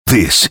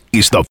This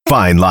is the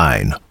Fine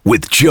Line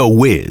with Joe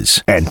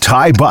Wiz and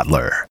Ty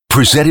Butler.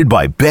 Presented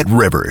by Bet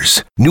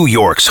Rivers, New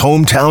York's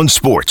hometown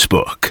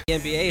sportsbook. The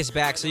NBA is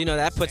back, so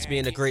that puts me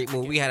in a great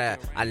mood. We had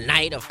a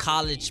night of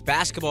college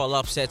basketball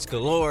upsets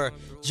galore.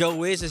 Joe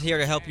Wiz is here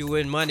to help you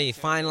win money.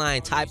 Fine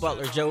Line, Ty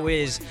Butler, Joe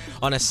Wiz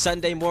on a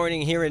Sunday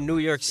morning here in New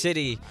York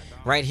City,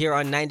 right here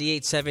on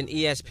 98.7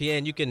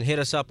 ESPN. You can hit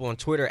us up on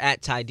Twitter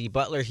at Ty D.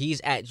 Butler.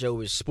 He's at Joe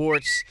Wiz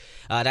Sports.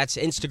 That's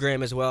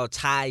Instagram as well,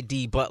 Ty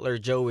D. Butler,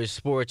 Joe Wiz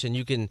Sports, and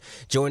you can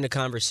join the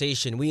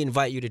conversation. We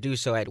invite you to do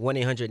so at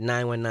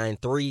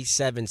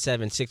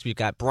 1-800-919-3776. We've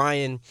got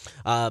Brian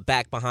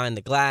back behind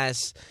the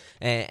glass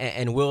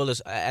and Will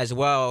as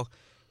well.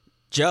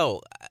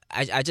 Joe,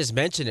 I just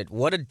mentioned it.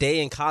 What a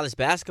day in college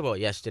basketball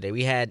yesterday.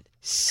 We had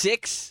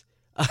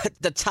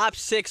the top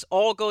six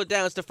all go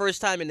down. It's the first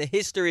time in the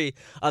history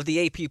of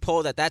the AP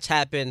poll that's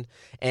happened.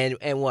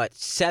 And what,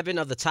 7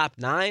 of the top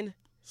 9?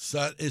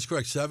 That is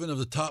correct. 7 of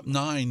the top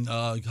 9.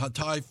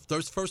 Ty,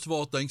 first of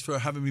all, thanks for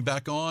having me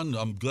back on.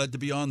 I'm glad to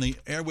be on the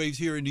airwaves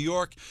here in New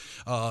York.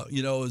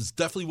 It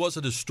definitely was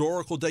a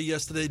historical day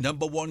yesterday.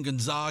 Number 1,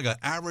 Gonzaga,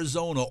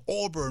 Arizona,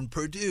 Auburn,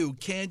 Purdue,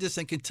 Kansas,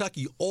 and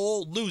Kentucky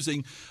all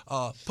losing.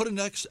 Put an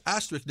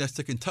asterisk next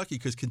to Kentucky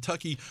because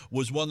Kentucky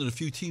was one of the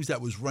few teams that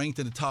was ranked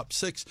in the top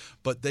 6,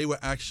 but they were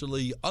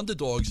actually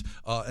underdogs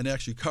and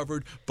actually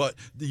covered. But,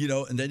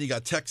 and then you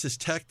got Texas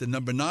Tech, the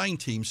number 9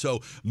 team.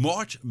 So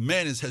March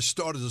Madness has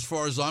started as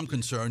far as I'm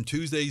concerned.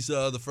 Tuesday's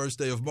the first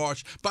day of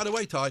March. By the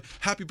way, Ty,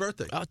 happy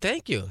birthday. Oh,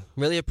 thank you.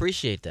 Really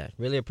appreciate that.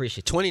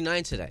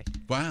 29 today.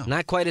 Wow.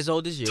 Not quite as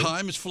old as you.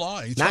 Time is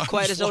flying. Not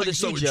quite as old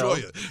as you, Joe.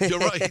 Enjoy it. You're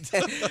right.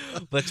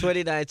 But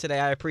 29 today,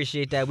 I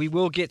appreciate that. We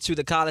will get to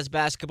the college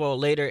basketball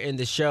later in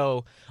the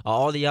show.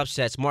 All the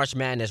upsets, March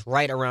Madness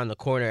right around the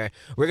corner.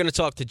 We're going to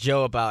talk to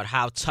Joe about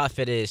how tough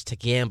it is to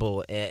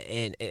gamble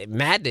in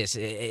madness.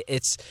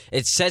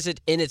 It says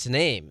it in its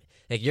name.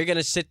 Like, you're going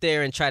to sit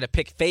there and try to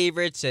pick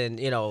favorites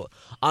and,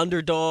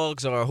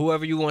 underdogs or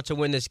whoever you want to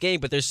win this game,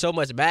 but there's so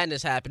much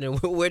madness happening.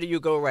 Where do you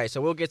go right?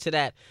 So we'll get to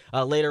that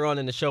later on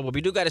in the show. But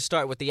we do got to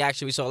start with the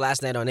action we saw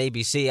last night on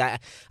ABC.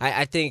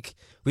 I think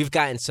we've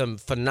gotten some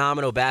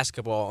phenomenal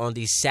basketball on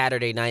these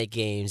Saturday night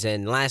games.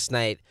 And last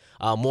night,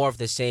 more of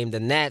the same. The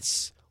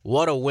Nets,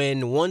 what a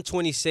win.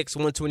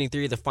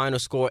 126-123, the final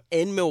score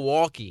in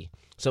Milwaukee.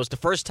 So it's the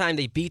first time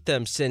they beat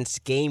them since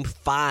Game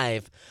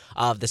 5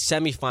 of the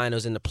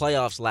semifinals in the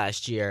playoffs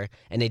last year,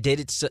 and they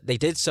did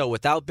so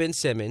without Ben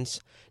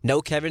Simmons,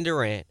 no Kevin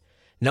Durant,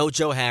 no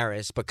Joe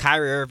Harris, but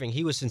Kyrie Irving,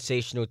 he was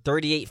sensational,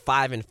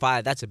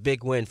 38-5-5. That's a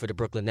big win for the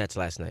Brooklyn Nets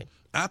last night.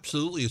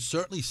 Absolutely. It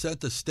certainly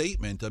sent a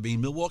statement. I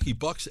mean, Milwaukee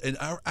Bucks, and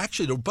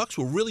actually the Bucks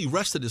were really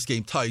rested this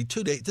game, Ty.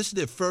 This is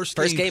their first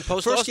game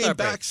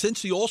back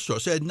since the All-Star.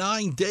 So they had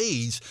 9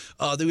 days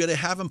that they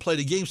haven't played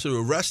a game, so they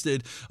were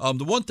rested.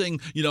 The one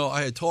thing,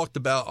 I had talked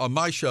about on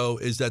my show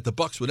is that the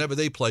Bucks, whenever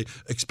they play,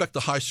 expect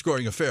a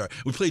high-scoring affair.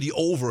 We played the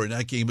over in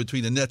that game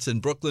between the Nets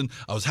and Brooklyn.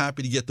 I was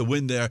happy to get the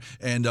win there,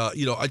 and,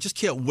 I just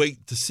can't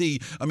wait to see.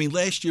 I mean,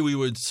 last year we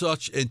were in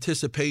such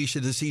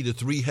anticipation to see the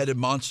three-headed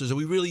monsters, and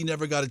we really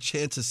never got a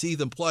chance to see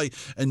them play,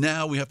 and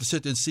now we have to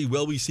sit there and see,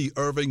 we see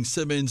Irving,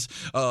 Simmons,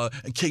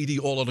 and KD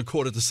all on the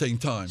court at the same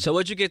time. So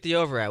what'd you get the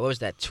over at? What was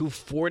that,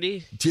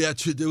 240? Yeah,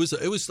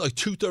 it was like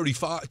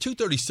 235,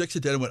 236,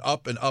 and then it went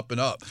up and up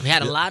and up. We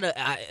had a lot of,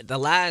 the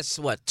last,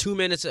 2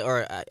 minutes,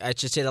 or I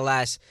should say the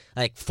last,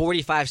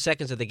 45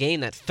 seconds of the game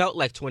that felt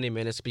like 20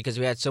 minutes because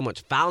we had so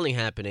much fouling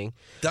happening.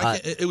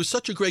 It was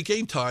such a great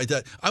game, Ty,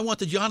 that I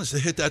wanted Giannis to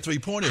hit that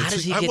three-pointer. How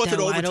does he get that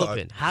wide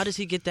open? How does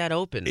he get that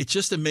open? It's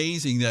just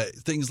amazing that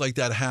things like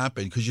that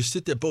happen because you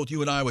sit there, both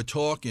you and I were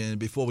talking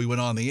before we went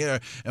on the air,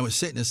 and we're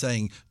sitting there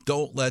saying,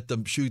 don't let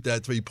them shoot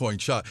that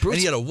three-point shot. And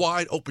he had a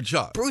wide open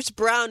shot. Bruce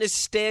Brown is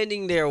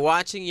standing there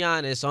watching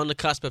Giannis on the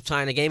cusp of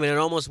tying the game, and it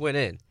almost went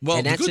in. Well,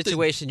 in that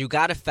situation, you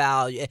got to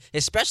foul,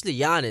 especially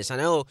Giannis. I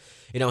know,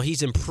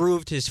 he's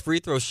improved his free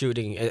throw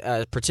shooting,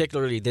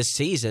 particularly this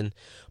season,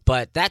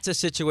 but that's a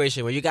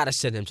situation where you got to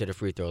send him to the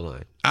free throw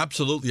line.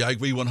 Absolutely. I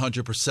agree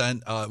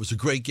 100%. It was a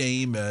great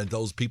game.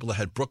 Those people that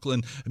had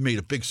Brooklyn made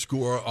a big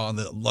score on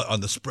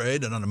the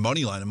spread and on the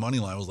money line. The money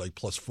line was like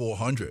plus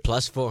 400.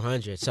 Plus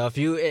 400. So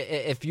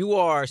if you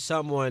are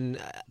someone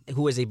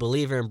who is a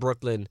believer in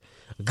Brooklyn,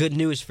 good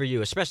news for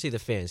you, especially the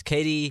fans.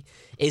 KD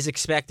is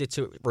expected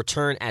to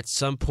return at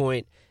some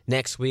point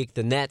next week.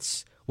 The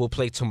Nets will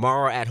play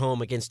tomorrow at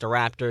home against the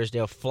Raptors.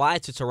 They'll fly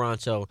to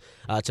Toronto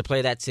to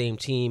play that same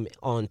team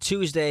on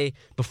Tuesday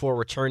before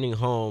returning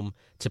home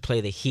to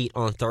play the Heat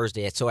on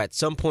Thursday. So at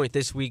some point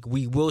this week,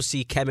 we will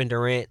see Kevin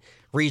Durant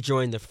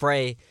rejoin the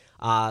fray.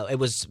 It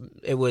was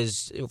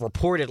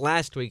reported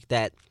last week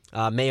that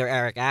Mayor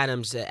Eric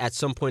Adams at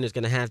some point is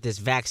going to have this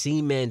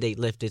vaccine mandate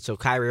lifted, so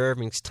Kyrie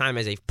Irving's time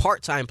as a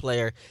part-time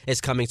player is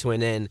coming to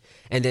an end.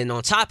 And then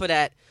on top of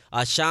that,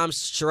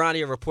 Shams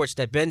Charania reports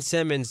that Ben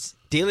Simmons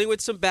dealing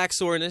with some back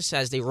soreness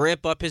as they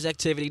ramp up his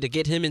activity to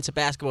get him into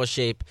basketball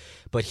shape,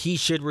 but he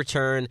should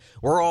return.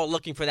 We're all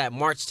looking for that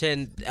March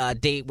 10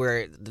 date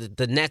where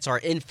the Nets are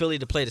in Philly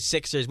to play the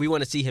Sixers. We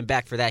want to see him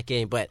back for that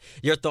game, but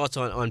your thoughts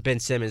on Ben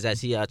Simmons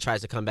as he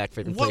tries to come back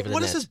for the Nets?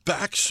 What is this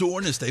back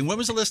soreness thing? When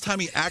was the last time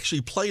he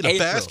actually played a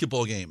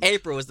basketball game?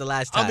 April was the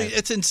last time. I mean,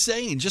 it's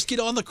insane. Just get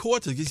on the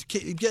court. He's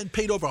getting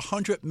paid over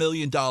 $100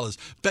 million.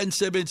 Ben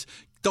Simmons,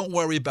 don't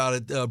worry about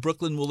it.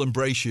 Brooklyn will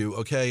embrace you,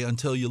 okay,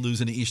 until you lose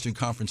in the Eastern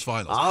Conference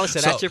Finals. Oh, so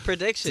that's your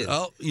prediction.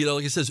 Like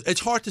it says, it's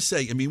hard to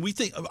say. I mean, we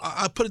think,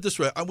 I put it this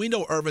way. We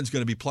know Irvin's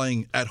going to be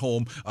playing at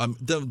home.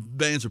 The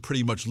bans are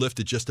pretty much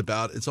lifted just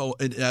about. It's all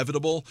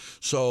inevitable.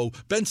 So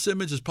Ben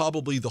Simmons is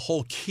probably the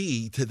whole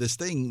key to this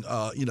thing.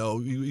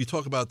 You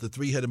talk about the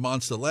three-headed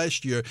monster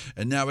last year,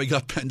 and now we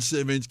got Ben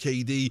Simmons,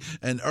 KD,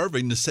 and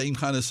Irving, the same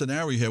kind of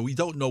scenario here. We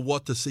don't know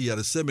what to see out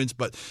of Simmons,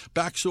 but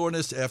back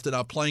soreness after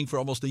not playing for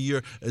almost a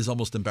year is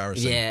almost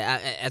embarrassing. Yeah,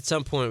 at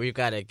some point we've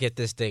got to get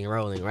this thing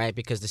rolling, right?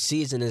 Because the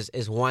season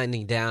is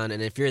winding down,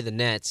 and if you're the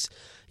Nets,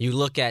 you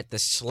look at the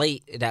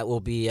slate that will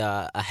be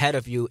ahead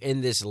of you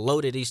in this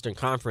loaded Eastern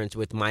Conference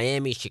with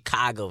Miami,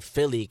 Chicago,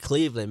 Philly,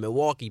 Cleveland,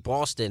 Milwaukee,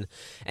 Boston,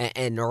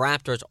 and the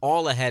Raptors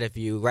all ahead of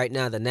you. Right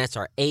now the Nets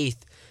are 8th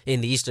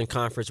in the Eastern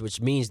Conference,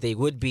 which means they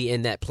would be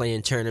in that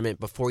play-in tournament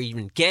before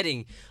even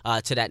getting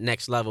to that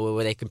next level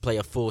where they can play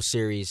a full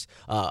series,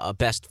 a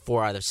best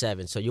 4 out of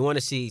 7. So you want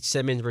to see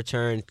Simmons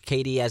return.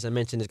 KD, as I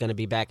mentioned, is going to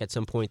be back at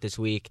some point this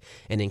week.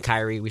 And then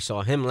Kyrie, we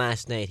saw him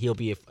last night. He'll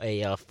be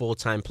a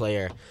full-time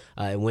player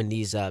when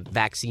these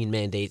vaccine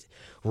mandate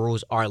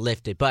rules are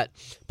lifted. But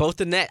both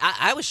the Nets,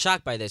 I was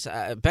shocked by this.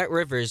 Bet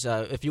Rivers,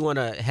 if you want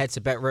to head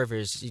to Bet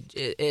Rivers,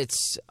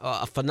 it's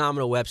a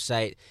phenomenal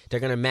website.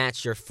 They're going to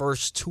match your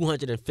first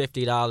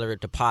 $250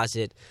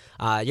 deposit.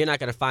 You're not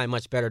going to find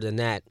much better than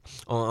that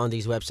on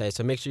these websites.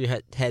 So make sure you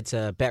head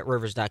to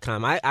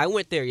betrivers.com. I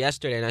went there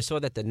yesterday, and I saw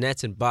that the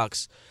Nets and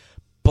Bucks,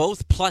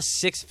 both plus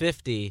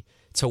 650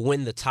 to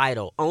win the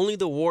title. Only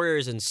the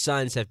Warriors and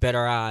Suns have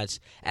better odds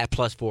at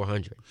plus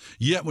 400.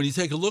 Yeah, when you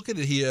take a look at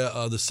it here,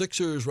 the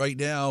Sixers right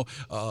now,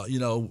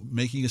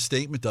 making a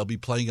statement. They'll be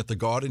playing at the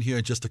Garden here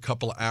in just a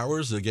couple of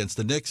hours against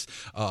the Knicks.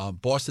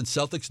 Boston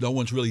Celtics, no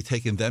one's really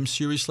taking them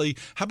seriously.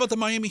 How about the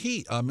Miami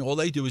Heat? All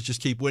they do is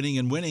just keep winning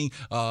and winning,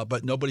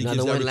 but nobody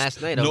gives win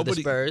last night over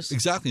the Spurs.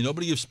 Exactly.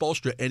 Nobody gives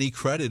Spoelstra any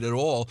credit at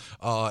all.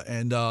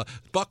 And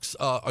Bucks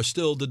are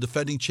still the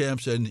defending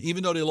champs, and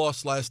even though they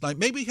lost last night,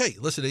 maybe, hey,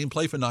 listen, they didn't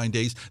play for 9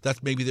 days.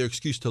 That's maybe their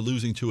excuse to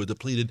losing to a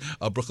depleted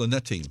Brooklyn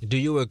Net team. Do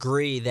you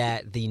agree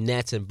that the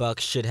Nets and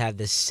Bucks should have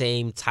the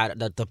same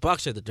title? The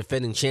Bucks are the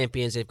defending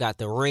champions. They've got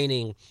the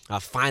reigning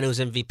Finals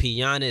MVP.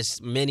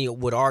 Giannis, many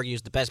would argue,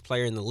 is the best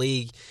player in the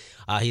league.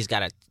 He's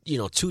got a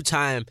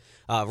 2-time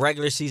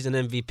regular season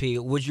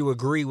MVP. Would you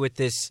agree with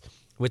this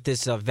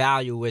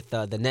value with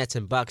the Nets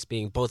and Bucks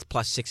being both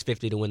plus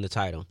 650 to win the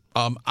title?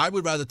 I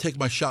would rather take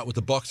my shot with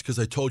the Bucks because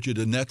I told you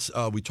the Nets.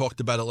 We talked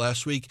about it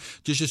last week.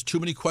 There's just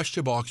too many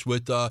question marks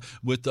with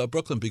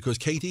Brooklyn because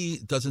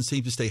KD doesn't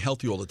seem to stay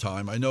healthy all the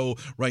time. I know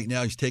right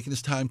now he's taking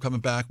his time coming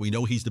back. We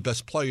know he's the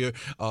best player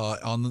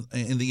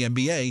in the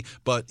NBA,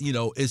 but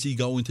is he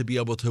going to be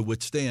able to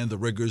withstand the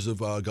rigors of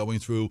going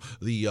through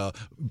the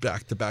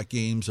back-to-back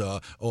games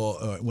or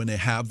when they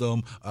have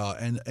them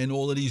and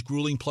all of these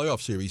grueling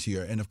playoff series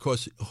here? And of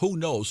course, who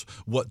knows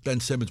what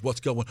Ben Simmons, what's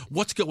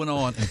going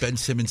on in Ben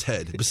Simmons'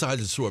 head?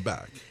 Besides a sore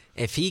back.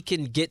 If he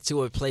can get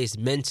to a place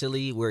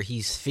mentally where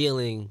he's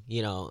feeling,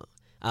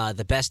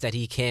 the best that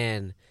he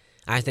can,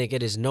 I think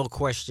it is no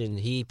question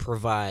he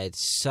provides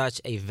such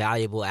a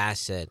valuable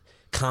asset,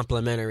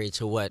 complementary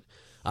to what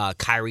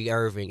Kyrie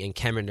Irving and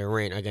Kevin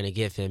Durant are going to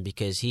give him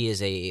because he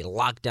is a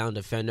lockdown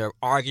defender,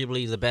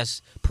 arguably the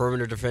best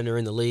perimeter defender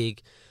in the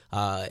league.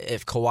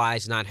 If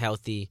Kawhi's not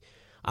healthy,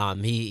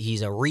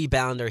 he's a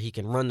rebounder. He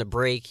can run the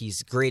break.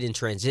 He's great in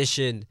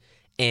transition.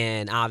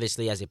 And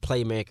obviously, as a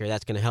playmaker,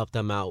 that's going to help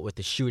them out with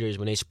the shooters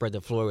when they spread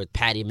the floor with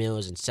Patty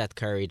Mills and Seth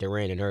Curry,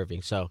 Durant, and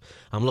Irving. So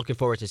I'm looking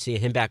forward to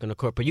seeing him back on the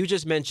court. But you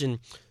just mentioned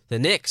the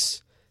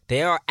Knicks.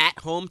 They are at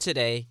home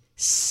today.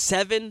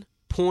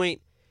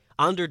 7-point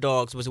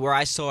underdogs was where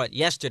I saw it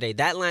yesterday.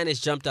 That line has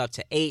jumped up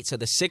to 8, so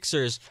the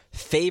Sixers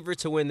favored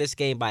to win this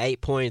game by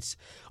 8 points.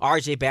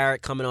 R.J.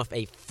 Barrett coming off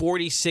a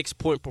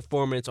 46-point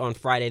performance on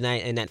Friday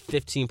night and that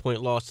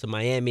 15-point loss to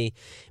Miami.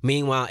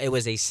 Meanwhile, it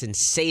was a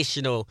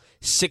sensational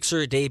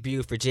Sixer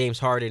debut for James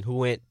Harden, who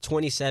went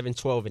 27,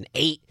 12, and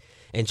 8.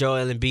 And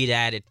Joel Embiid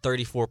added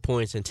 34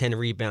 points and 10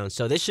 rebounds.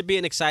 So this should be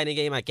an exciting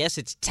game. I guess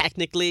it's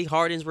technically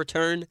Harden's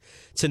return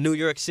to New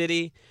York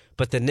City.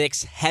 But the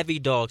Knicks, heavy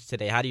dogs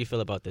today. How do you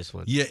feel about this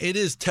one? Yeah, it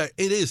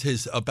is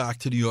his back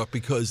to New York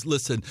because,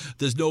 listen,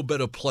 there's no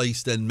better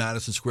place than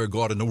Madison Square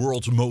Garden, the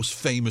world's most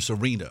famous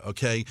arena,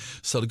 okay?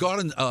 So the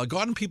Garden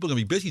people are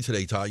going to be busy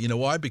today, Ty. You know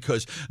why?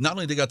 Because not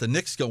only they got the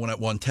Knicks going at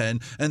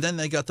 1:10, and then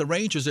they got the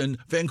Rangers in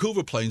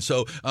Vancouver playing.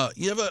 So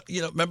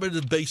remember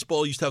the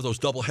baseball used to have those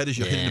double headers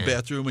you hit in the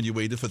bathroom when you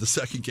waited for the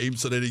second game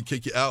so they didn't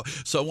kick you out.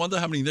 So I wonder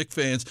how many Knicks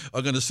fans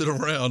are going to sit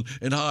around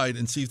and hide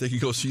and see if they can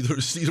go see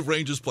the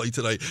Rangers play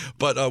today.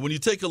 But when you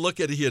take a look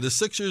at it here, the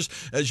Sixers,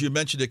 as you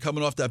mentioned, they're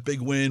coming off that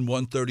big win,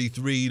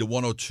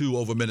 133-102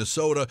 over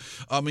Minnesota.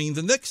 I mean,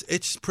 the Knicks,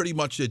 it's pretty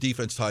much their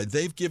defense side.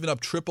 They've given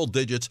up triple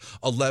digits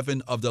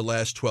 11 of the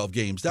last 12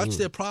 games. That's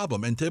their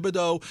problem. And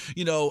Thibodeau,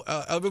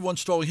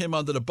 everyone's throwing him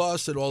under the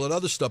bus and all that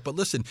other stuff. But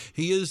listen,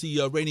 he is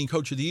the reigning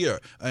coach of the year.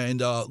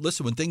 And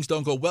listen, when things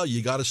don't go well,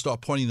 you got to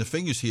start pointing the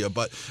fingers here.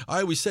 But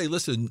I always say,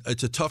 listen,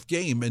 it's a tough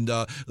game. And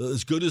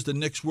as good as the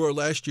Knicks were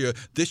last year,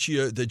 this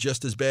year they're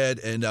just as bad.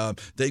 And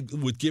they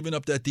were giving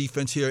up that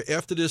defense here.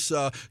 After this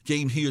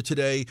game here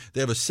today,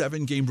 they have a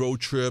 7-game road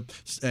trip.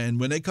 And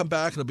when they come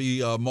back, it'll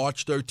be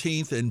March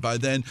 13th. And by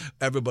then,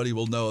 everybody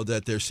will know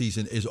that their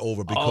season is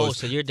over. Because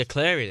so you're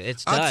declaring it.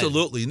 It's done.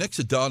 Absolutely. Knicks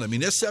are done. I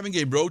mean, their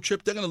 7-game road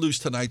trip, they're going to lose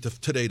today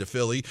to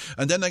Philly.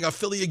 And then they got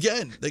Philly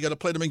again. They got to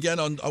play them again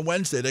on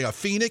Wednesday. They got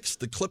Phoenix,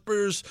 the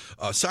Clippers,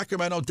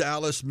 Sacramento,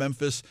 Dallas,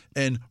 Memphis,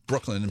 and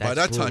Brooklyn. And by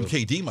that time,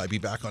 KD might be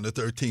back on the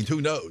 13th.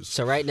 Who knows?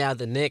 So right now,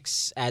 the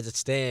Knicks, as it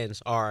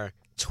stands, are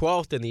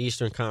 12th in the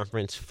Eastern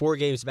Conference, 4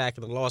 games back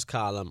in the loss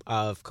column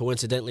of,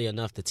 coincidentally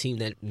enough, the team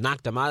that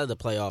knocked them out of the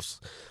playoffs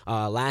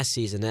last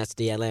season. That's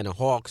the Atlanta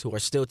Hawks, who are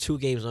still 2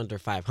 games under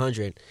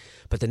 500.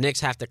 But the Knicks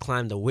have to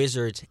climb the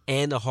Wizards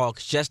and the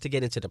Hawks just to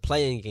get into the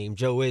play-in game.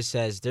 Joe Wiz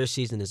says their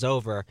season is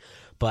over.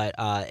 But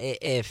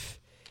if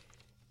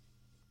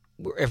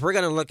we're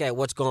going to look at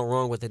what's going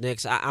wrong with the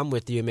Knicks, I'm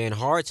with you, man.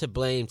 Hard to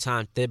blame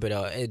Tom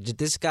Thibodeau. Did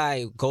this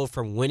guy go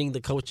from winning the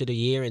Coach of the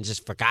Year and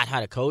just forgot how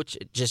to coach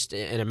just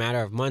in a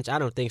matter of months? I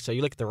don't think so.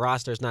 You look at the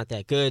roster, it's not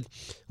that good.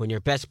 When your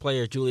best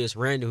player, Julius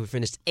Randle, who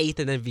finished 8th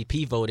in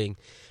MVP voting,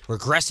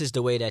 regresses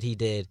the way that he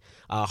did,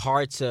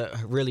 hard to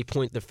really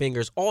point the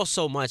fingers all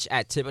so much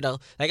at Thibodeau.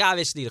 Like,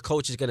 obviously, the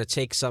coach is going to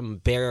take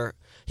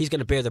he's going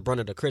to bear the brunt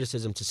of the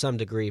criticism to some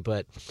degree,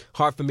 but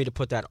hard for me to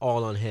put that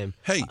all on him.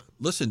 Hey,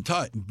 listen,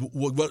 Ty,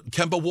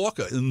 Kemba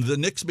Walker, the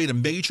Knicks made a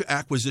major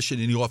acquisition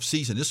in the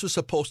offseason. This was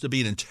supposed to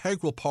be an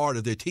integral part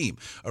of their team,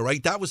 all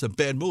right? That was a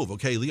bad move,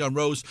 okay? Leon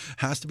Rose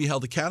has to be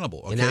held accountable,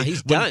 okay? And now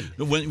he's done.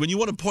 When you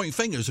want to point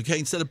fingers, okay,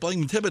 instead of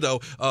blaming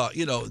Thibodeau,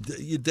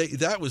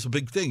 that was a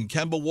big thing.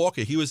 Kemba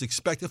Walker, he was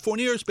expected.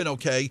 Fournier's been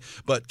okay,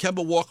 but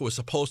Kemba Walker was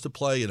supposed to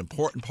play an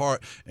important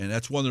part, and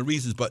that's one of the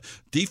reasons. But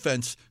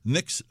defense,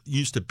 Knicks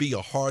used to be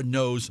a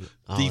hard-nosed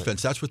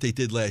defense. That's what they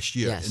did last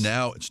year, and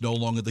now it's no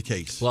longer the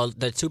case. Well,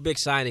 the 2 big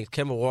signings,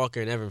 Kemba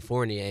Walker and Evan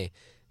Fournier,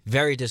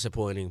 very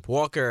disappointing.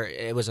 Walker,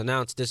 it was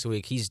announced this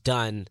week, he's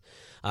done.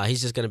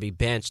 He's just going to be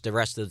benched the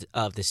rest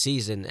of the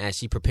season as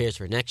he prepares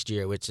for next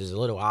year, which is a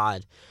little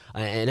odd.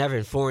 And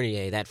Evan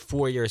Fournier, that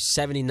 4-year,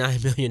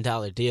 $79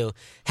 million deal,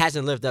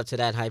 hasn't lived up to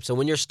that hype. So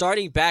when your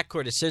starting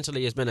backcourt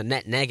essentially has been a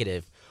net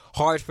negative,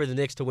 hard for the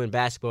Knicks to win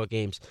basketball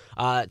games.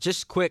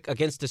 Just quick,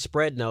 against the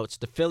spread notes,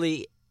 the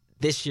Philly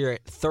this year,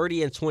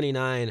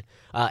 30-29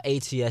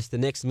 ATS. The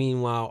Knicks,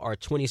 meanwhile, are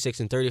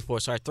 26-34.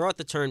 So I throw out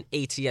the term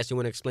ATS. You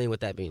want to explain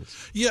what that means?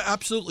 Yeah,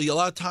 absolutely. A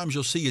lot of times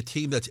you'll see a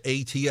team that's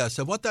ATS,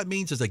 and what that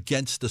means is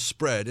against the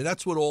spread, and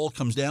that's what all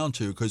comes down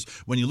to. Because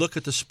when you look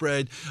at the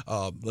spread,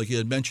 like you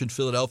had mentioned,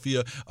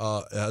 Philadelphia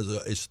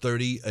is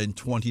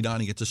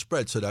 30-29 against the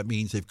spread. So that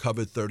means they've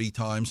covered 30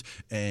 times,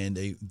 and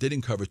they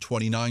didn't cover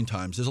 29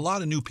 times. There's a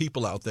lot of new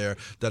people out there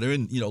that are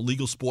in,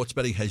 legal sports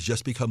betting has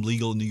just become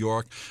legal in New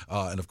York,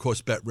 and of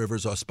course, Bet Rivers,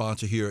 our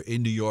sponsor here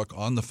in New York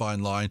on the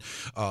Feinline.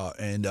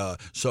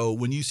 So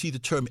when you see the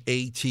term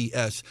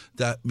ATS,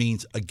 that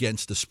means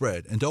against the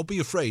spread. And don't be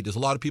afraid. There's a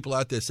lot of people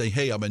out there saying,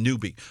 hey, I'm a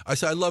newbie. I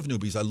say I love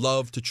newbies. I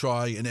love to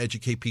try and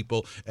educate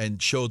people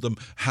and show them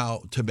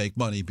how to make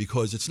money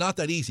because it's not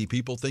that easy.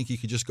 People think you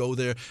can just go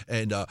there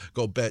and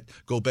go bet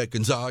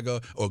Gonzaga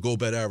or go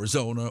bet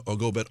Arizona or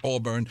go bet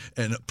Auburn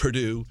and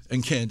Purdue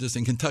and Kansas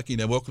and Kentucky.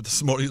 And I woke up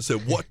this morning and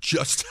said, what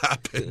just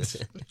happened?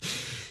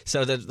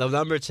 So the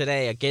number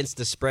today against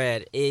the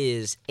spread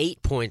is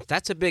 8 points.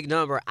 That's a big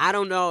number. I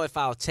don't know if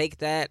I'll take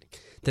that.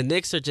 The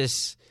Knicks are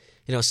just,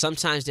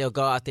 sometimes they'll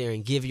go out there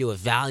and give you a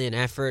valiant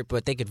effort,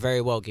 but they could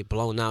very well get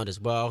blown out as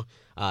well.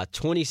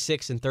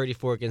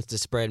 26-34 against the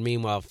spread.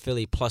 Meanwhile,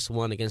 Philly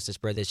 +1 against the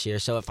spread this year.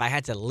 So if I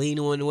had to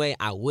lean one way,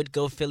 I would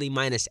go Philly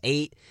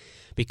 -8.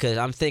 Because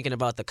I'm thinking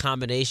about the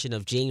combination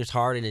of James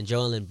Harden and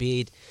Joel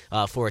Embiid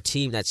for a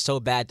team that's so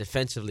bad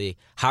defensively.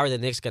 How are the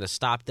Knicks going to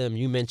stop them?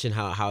 You mentioned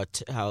how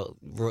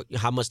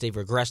much they've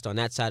regressed on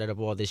that side of the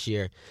ball this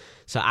year.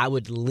 So I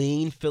would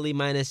lean Philly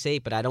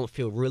 -8, but I don't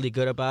feel really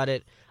good about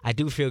it. I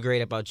do feel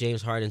great about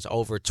James Harden's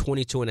over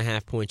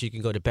 22.5 points. You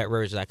can go to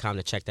betrivers.com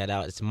to check that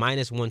out. It's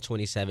minus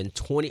 127,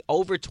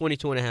 over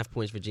 22.5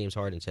 points for James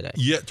Harden today.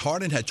 Yeah,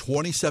 Harden had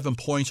 27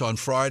 points on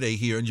Friday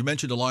here, and you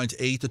mentioned the line's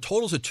 8. The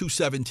total's at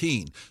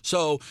 217.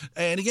 So,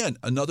 and again,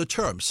 another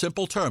term,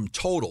 simple term,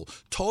 total.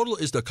 Total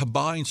is the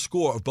combined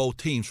score of both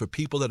teams for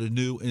people that are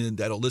new and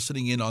that are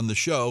listening in on the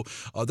show.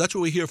 That's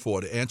what we're here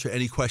for, to answer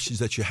any questions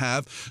that you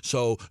have.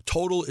 So,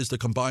 total is the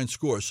combined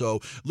score. So,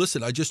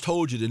 listen, I just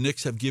told you the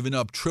Knicks have given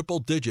up triple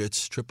digits.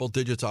 Triple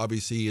digits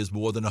obviously is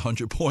more than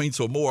 100 points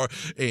or more,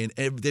 and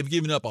they've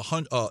given up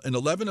in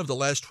 11 of the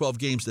last 12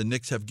 games. The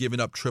Knicks have given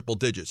up triple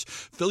digits.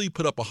 Philly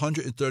put up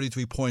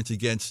 133 points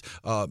against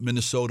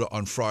Minnesota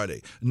on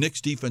Friday.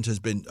 Knicks defense has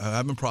been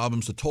having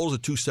problems. The total's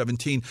at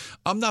 217.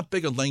 I'm not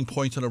big on laying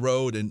points on the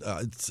road, and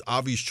its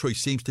obvious choice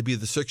seems to be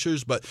the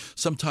Sixers, but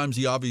sometimes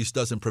the obvious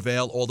doesn't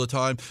prevail all the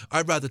time.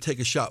 I'd rather take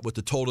a shot with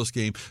the totals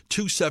game,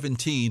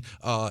 217,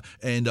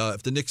 and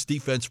if the Knicks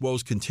defense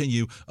woes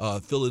continue,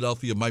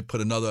 Philadelphia might put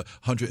another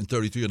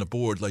 133 on the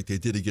board like they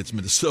did against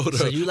Minnesota.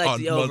 So you like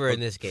the over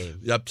in this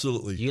game?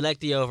 Absolutely. You like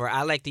the over.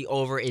 I like the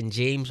over in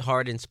James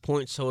Harden's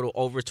points total,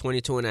 over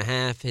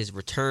 22.5. His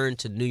return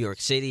to New York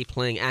City,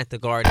 playing at the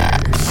Garden.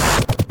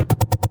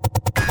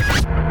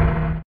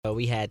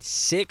 We had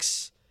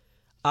 6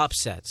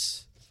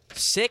 upsets.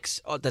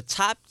 6 of the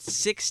top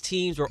 6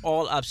 teams were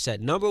all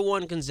upset. Number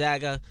 1,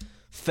 Gonzaga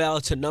fell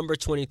to number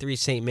 23,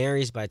 St.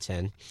 Mary's by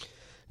 10.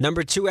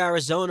 Number 2,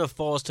 Arizona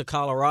falls to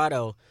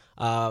Colorado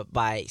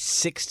by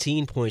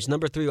 16 points.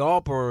 Number 3,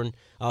 Auburn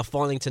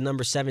falling to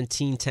number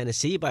 17,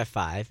 Tennessee by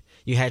 5.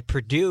 You had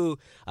Purdue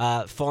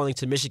falling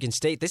to Michigan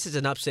State. This is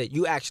an upset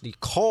you actually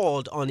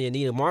called on the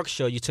Anita Marks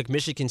show. You took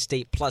Michigan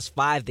State plus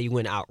 5. They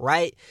went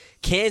outright.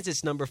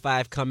 Kansas, number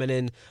 5, coming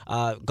in,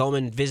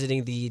 going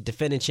visiting the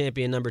defending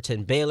champion, number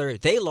 10, Baylor.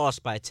 They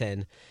lost by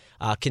 10.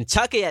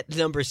 Kentucky at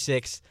number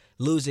 6,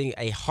 losing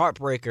a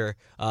heartbreaker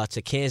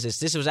to Kansas.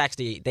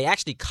 They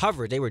actually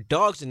covered. They were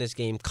dogs in this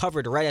game,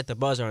 covered right at the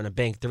buzzer on a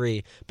bank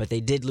 3, but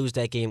they did lose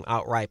that game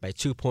outright by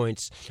 2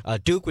 points.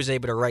 Duke was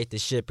able to right the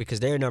ship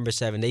because they're number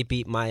 7. They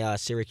beat my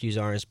Syracuse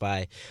Orange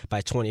by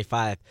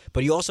 25.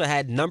 But you also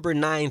had number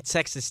 9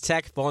 Texas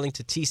Tech falling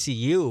to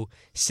TCU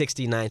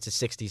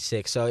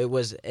 69-66. So it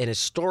was an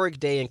historic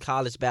day in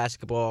college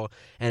basketball,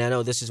 and I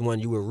know this is one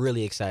you were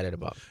really excited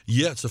about.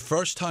 Yeah, it's the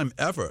first time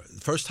ever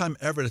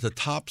that the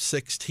top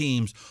 6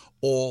 teams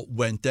all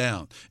went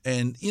down.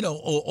 And, a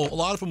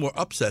lot of them were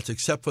upsets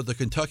except for the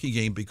Kentucky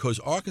game because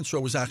Arkansas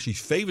was actually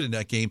favored in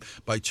that game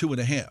by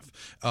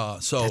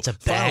 2.5. So that's a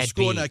final bad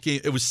score in beat. that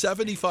game, it was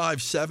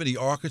 75-70.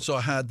 Arkansas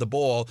had the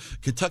ball.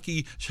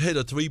 Kentucky hit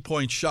a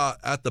 3-point shot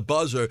at the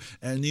buzzer.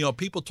 And,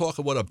 people talk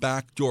about what a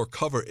backdoor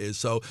cover is.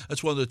 So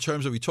that's one of the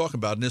terms that we talk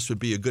about. And this would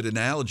be a good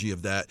analogy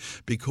of that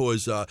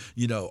because,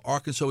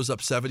 Arkansas was up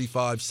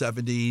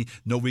 75-70.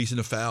 No reason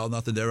to foul,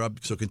 nothing there up.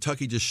 So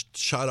Kentucky just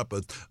shot up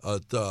a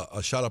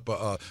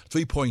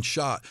 3-point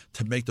shot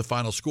to make the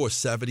final score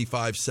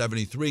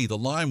 75-73. The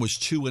line was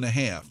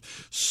 2.5.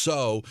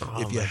 So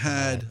if you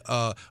had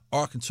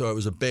Arkansas, it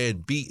was a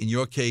bad beat in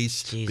your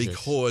case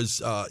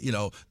because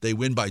they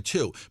win by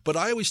 2. But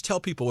I always tell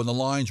people when the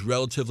line's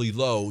relatively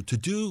low to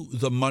do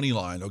the money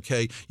line.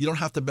 Okay, you don't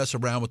have to mess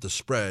around with the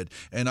spread.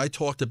 And I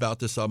talked about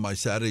this on my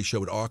Saturday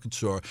show with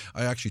Arkansas.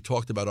 I actually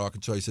talked about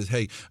Arkansas. He says,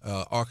 hey,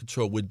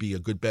 Arkansas would be a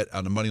good bet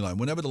on the money line.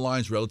 Whenever the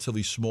line's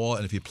relatively small,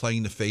 and if you're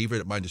playing the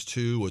favorite at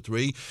 -2 or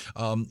 3.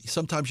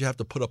 Sometimes you have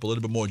to put up a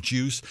little bit more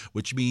juice,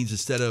 which means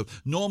instead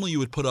of normally you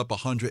would put up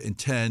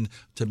 110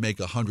 to make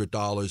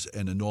 $100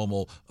 in a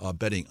normal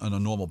betting on a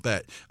normal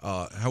bet.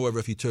 However,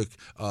 if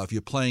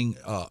you're playing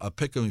a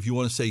pick'em, if you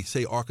want to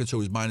say Arkansas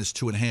was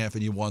 -2.5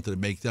 and you wanted to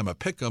make them a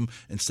pick'em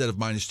instead of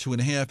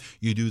 -2.5,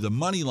 you do the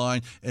money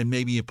line and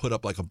maybe you put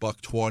up like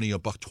 $1.20 or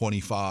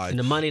 $1.25. And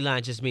the money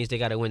line just means they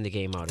got to win the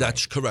game outright.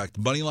 That's correct.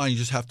 Money line, you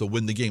just have to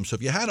win the game. So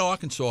if you had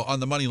Arkansas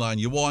on the money line,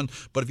 you won.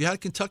 But if you had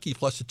Kentucky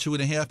plus the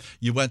 2.5,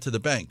 you went to the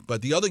bank.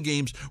 But the other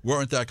games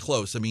weren't that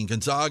close. I mean,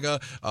 Gonzaga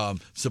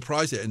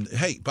surprised it. And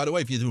hey, by the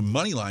way, if you do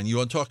money line, you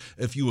want to talk.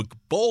 If you were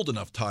bold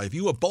enough, Ty, if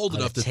you were bold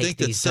enough to think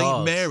that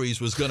St.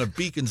 Mary's was going to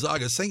beat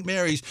Gonzaga, St.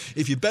 Mary's,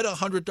 if you bet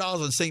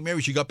 $100 on St.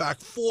 Mary's, you got back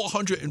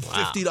 $450.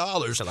 Wow.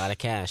 That's a lot of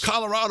cash.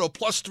 Colorado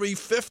plus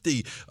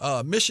 350.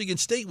 Michigan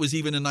State was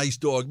even a nice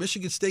dog.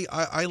 Michigan State,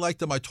 I liked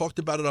them. I talked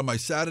about it on my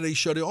Saturday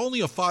show. They're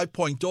only a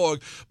 5-point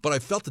dog, but I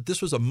felt that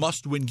this was a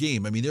must-win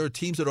game. I mean, there are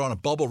teams that are on a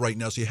bubble right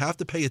now, so you have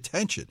to pay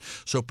attention.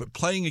 So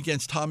playing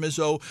against Tom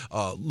Izzo,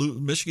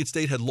 Michigan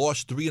State had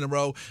lost 3 in a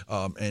row,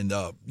 and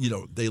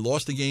they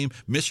lost the game.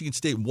 Michigan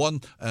State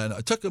won, and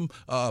I took them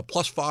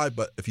 +5.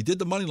 But if you did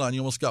the money line,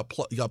 you almost got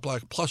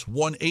plus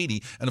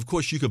 180. And of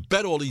course, you could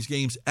bet all these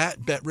games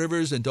at Bet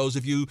Rivers. And those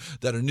of you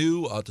that are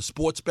new to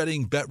sports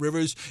betting, Bet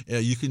Rivers,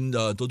 you can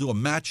they'll do a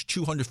match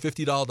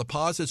 $250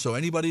 deposit. So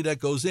anybody that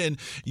goes in,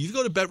 you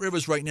go to Bet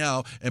Rivers right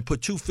now and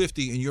put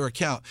 $250 in your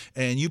account,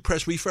 and you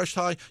press refresh,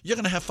 Ty, you're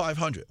going to have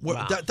 $500.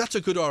 Wow. That's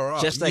a good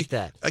ROI. Just like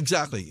that.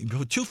 Exactly. You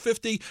put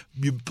 $250,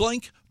 you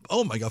blink,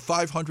 oh my God,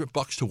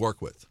 $500 to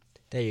work with.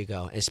 There you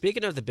go. And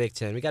speaking of the Big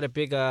Ten, we got a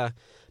big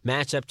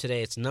matchup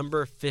today. It's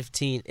number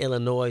 15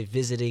 Illinois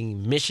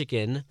visiting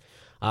Michigan.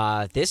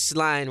 This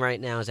line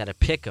right now is at a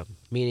pick'em,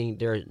 meaning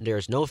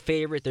there's no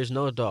favorite, there's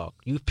no dog.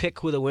 You pick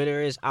who the winner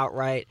is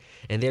outright,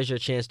 and there's your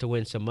chance to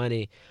win some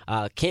money.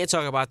 Can't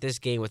talk about this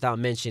game without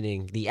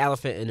mentioning the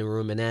elephant in the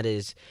room, and that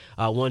is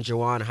one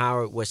Juwan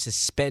Howard was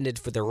suspended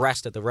for the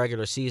rest of the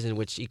regular season,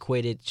 which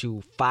equated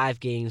to 5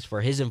 games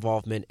for his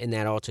involvement in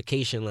that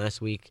altercation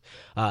last week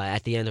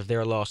at the end of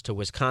their loss to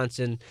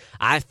Wisconsin.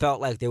 I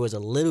felt like there was a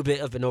little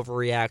bit of an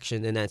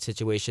overreaction in that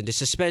situation. The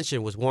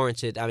suspension was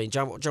warranted. I mean,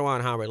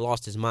 Juwan Howard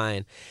lost his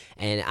mind.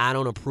 And I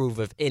don't approve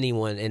of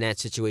anyone in that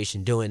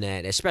situation doing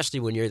that,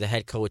 especially when you're the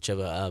head coach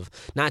of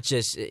not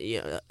just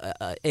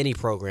any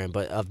program,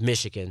 but of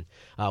Michigan,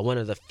 one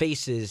of the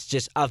faces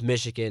just of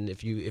Michigan.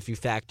 If you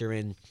factor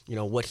in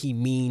what he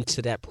means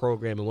to that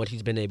program and what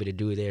he's been able to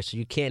do there, so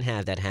you can't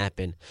have that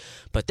happen.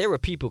 But there were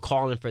people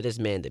calling for this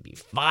man to be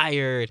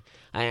fired.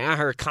 I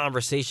heard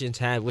conversations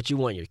had, what you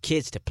want your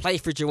kids to play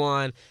for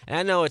Juwan, and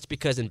I know it's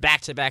because in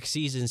back-to-back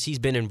seasons he's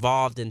been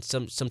involved in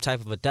some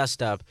type of a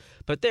dust-up,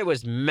 but there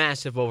was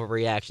massive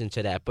overreaction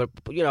to that. But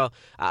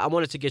I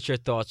wanted to get your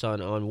thoughts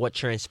on what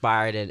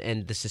transpired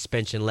and the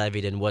suspension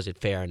levied, and was it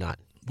fair or not?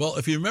 Well,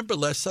 if you remember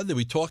last Sunday,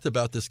 we talked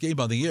about this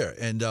game on the air,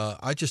 and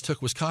I just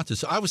took Wisconsin,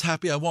 so I was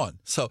happy I won.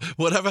 So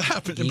whatever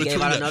happened in between,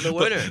 gave out another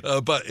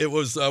winner. But it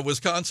was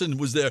Wisconsin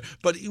was there.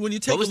 But when you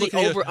take what was a look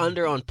the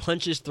over/under on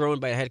punches thrown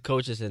by head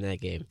coaches in that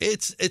game?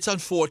 It's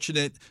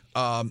unfortunate.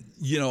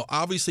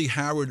 Obviously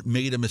Howard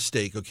made a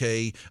mistake.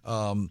 Okay,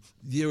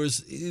 there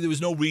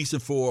was no reason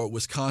for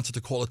Wisconsin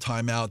to call a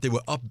timeout. They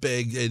were up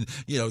big,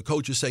 and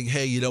coach was saying,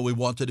 "Hey, we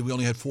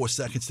only had 4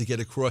 seconds to get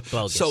across."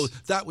 Bogus. So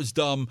that was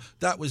dumb.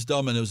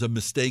 And it was a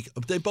mistake.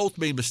 They both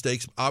made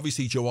mistakes.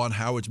 Obviously, Juwan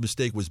Howard's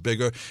mistake was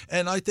bigger,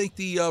 and I think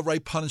the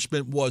right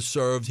punishment was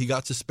served. He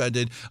got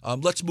suspended.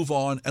 Let's move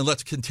on and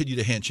let's continue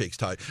the handshakes,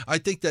 Ty. I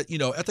think that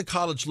at the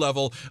college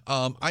level,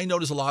 I know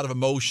there's a lot of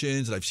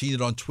emotions, and I've seen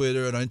it on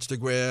Twitter and on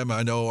Instagram.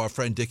 I know our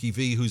friend Dickie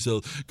V, who's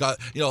got,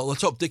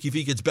 let's hope Dickie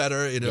V gets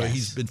better. Yes.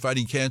 He's been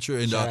fighting cancer,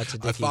 and I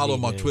follow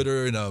him on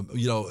Twitter, and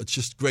it's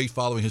just great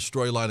following his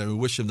storyline, and we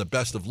wish him the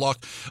best of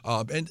luck.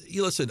 And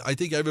listen, I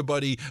think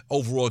everybody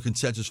overall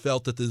consensus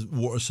felt that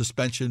the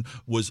suspension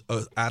was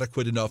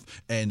adequate enough,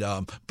 and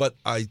but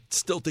I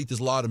still think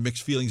there's a lot of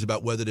mixed feelings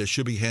about whether there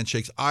should be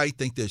handshakes. I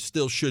think there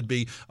still should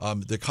be.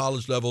 The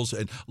college levels,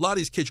 and a lot of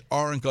these kids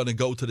aren't going to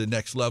go to the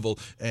next level,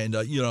 and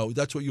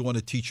that's what you want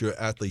to teach your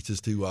athletes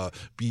is to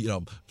be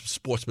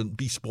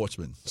be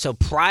sportsmen. So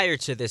prior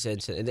to this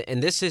incident,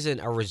 and this isn't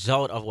a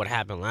result of what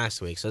happened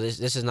last week, so this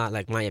is not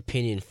like my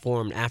opinion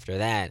formed after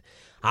that.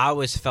 I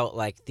always felt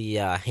like the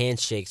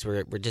handshakes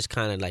were just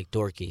kind of like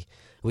dorky.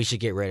 We should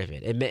get rid of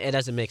it. It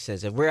doesn't make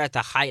sense. If we're at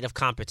the height of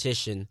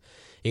competition,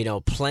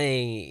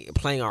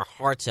 playing our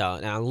hearts out,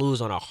 and I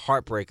lose on a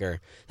heartbreaker,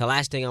 the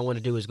last thing I want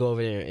to do is go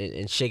over there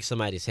and shake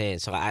somebody's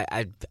hand. So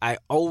I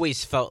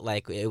always felt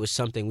like it was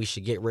something we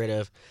should get rid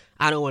of.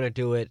 I don't want to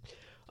do it.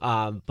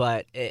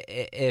 But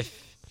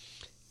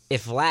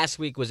if last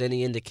week was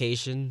any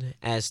indication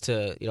as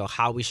to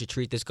how we should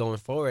treat this going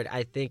forward,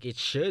 I think we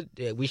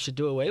should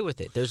do away with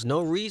it. There's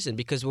no reason,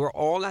 because we're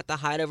all at the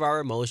height of our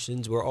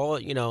emotions. We're all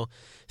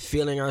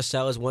feeling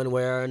ourselves one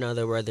way or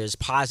another, whether it's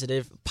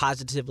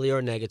positively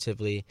or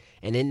negatively.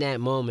 And in that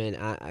moment,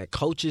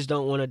 coaches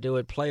don't want to do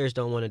it, players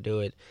don't want to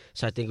do it.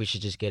 So I think we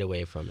should just get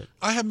away from it.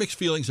 I have mixed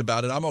feelings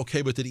about it. I'm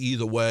okay with it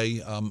either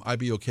way. I'd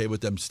be okay with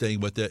them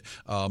staying with it,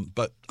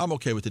 but I'm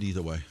okay with it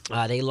either way.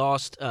 They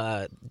lost.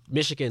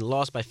 Michigan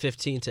lost by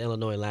 15 to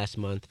Illinois last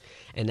month,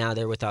 and now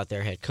they're without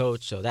their head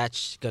coach. So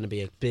that's going to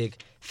be a big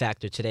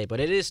factor today.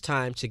 But it is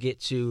time to get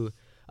to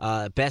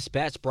Best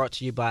Bets, brought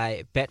to you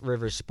by Bet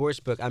Rivers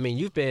Sportsbook. I mean,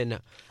 you've been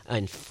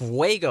in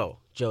fuego,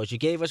 Joes. You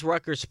gave us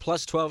Rutgers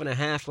plus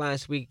 12.5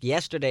 last week.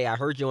 Yesterday, I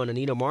heard you on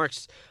Anita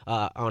Marks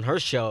on her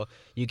show.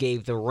 You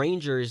gave the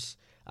Rangers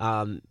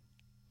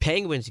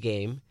Penguins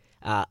game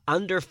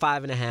under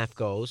 5.5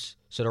 goals.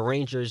 So the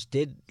Rangers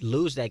did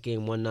lose that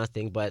game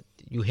 1-0, but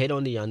you hit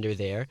on the under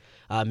there.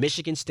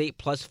 Michigan State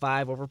plus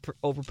 5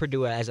 over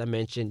Purdue, as I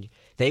mentioned.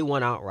 They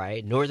won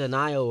outright. Northern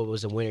Iowa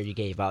was a winner you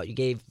gave out. You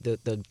gave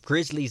the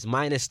Grizzlies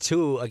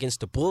 -2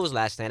 against the Bulls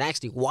last night. I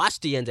actually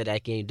watched the end of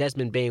that game.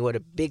 Desmond Bain with a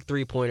big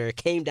three-pointer. It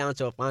came down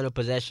to a final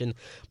possession.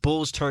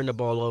 Bulls turned the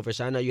ball over,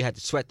 so I know you had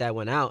to sweat that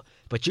one out.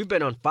 But you've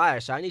been on fire,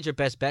 so I need your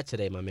best bet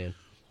today, my man.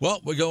 Well,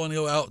 we're going to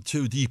go out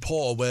to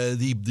DePaul, where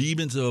the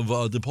Demons of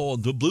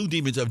DePaul, the Blue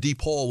Demons of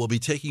DePaul, will be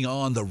taking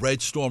on the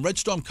Red Storm. Red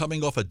Storm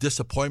coming off a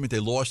disappointment. They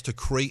lost to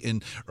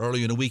Creighton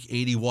earlier in the week,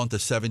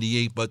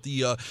 81-78. But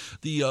the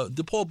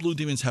DePaul Blue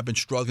Demons have been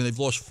struggling. They've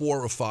lost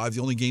 4 of 5.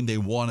 The only game they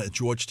won at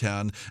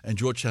Georgetown, and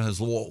Georgetown has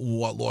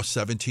lost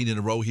 17 in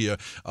a row here.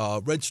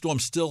 Red Storm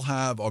still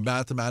are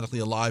mathematically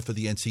alive for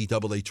the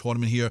NCAA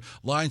tournament here.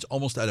 Lions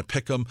almost at a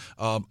pick'em.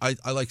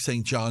 I like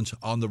St. John's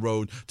on the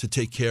road to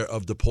take care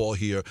of DePaul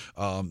here.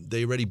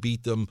 They already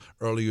beat them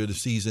earlier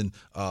this season,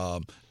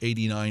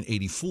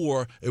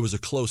 89-84. It was a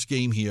close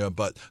game here,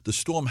 but the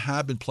Storm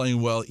have been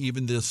playing well,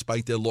 even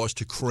despite their loss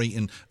to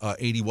Creighton,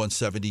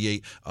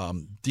 81-78.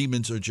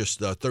 Demons are just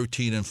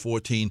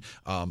 13-14.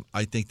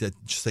 I think that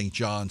St.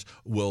 John's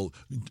will,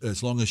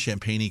 as long as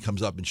Champagny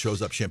comes up and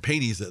shows up,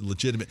 Champagny is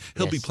legitimate.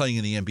 He'll be playing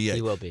in the NBA.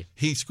 He will be.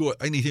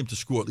 I need him to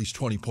score at least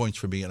 20 points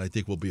for me, and I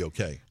think we'll be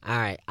okay. All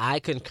right, I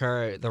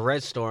concur. The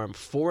Red Storm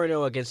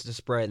 4-0 against the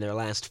spread in their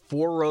last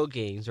 4 road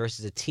games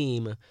versus a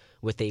team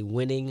with a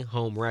winning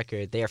home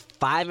record. They are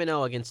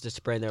 5-0 against the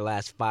spread in their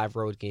last 5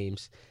 road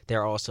games.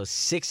 They're also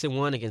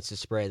 6-1 against the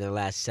spread in their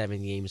last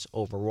 7 games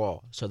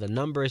overall. So the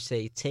numbers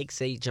say take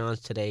St. John's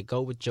today.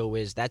 Go with Joe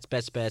Wiz. That's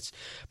Best Bets,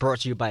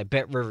 brought to you by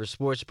Bet Rivers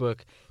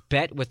Sportsbook.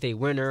 Bet with a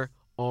winner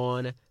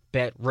on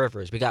Bet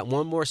Rivers. We got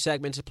one more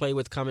segment to play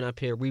with coming up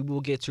here. We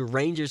will get to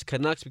Rangers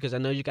Canucks because I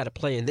know you got to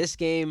play in this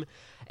game.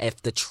 If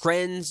the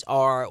trends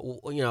are,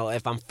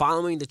 if I'm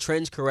following the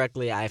trends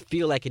correctly, I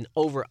feel like an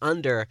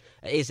over-under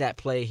is at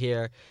play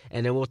here.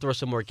 And then we'll throw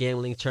some more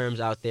gambling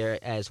terms out there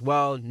as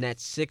well.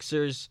 Knicks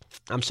Sixers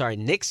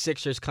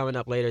coming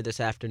up later this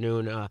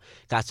afternoon.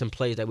 Got some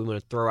plays that we want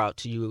to throw out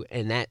to you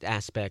in that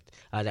aspect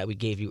that we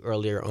gave you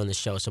earlier on the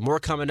show. So more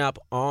coming up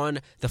on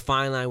the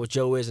Fine Line with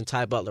Joe Wiz and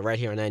Ty Butler right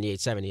here on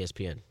 98.7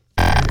 ESPN.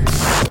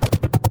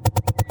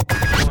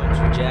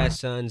 Jazz,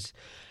 Suns,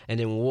 and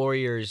then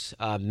Warriors,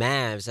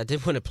 Mavs. I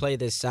did want to play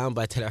this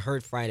soundbite that I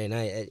heard Friday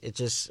night. It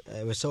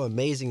was so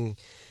amazing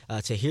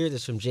to hear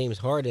this from James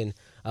Harden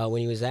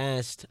when he was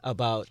asked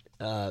about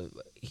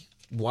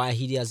why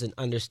he doesn't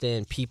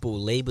understand people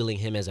labeling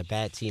him as a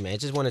bad teammate. I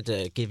just wanted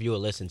to give you a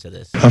listen to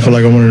this. I feel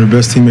like I'm one of the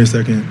best teammates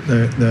that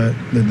the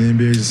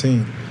NBA has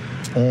seen,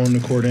 on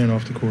the court and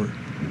off the court.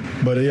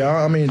 But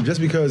yeah, I mean,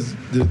 just because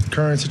the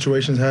current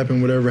situations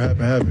happen, whatever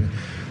happened,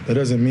 that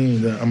doesn't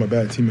mean that I'm a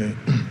bad teammate.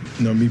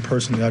 Me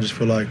personally, I just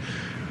feel like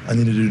I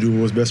needed to do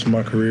what was best for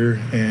my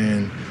career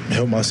and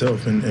help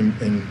myself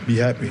and be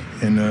happy.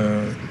 And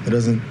it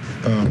doesn't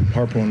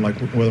harp on like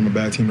whether I'm a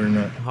bad teammate or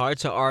not. Hard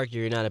to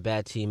argue you're not a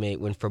bad teammate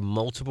when for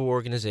multiple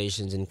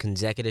organizations in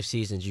consecutive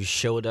seasons you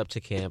showed up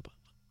to camp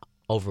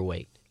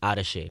overweight, out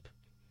of shape.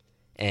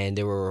 And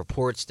there were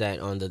reports that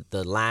on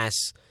the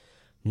last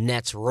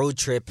Nets road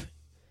trip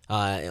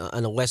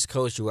on the West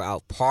Coast, you were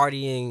out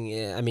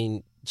partying. I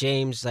mean,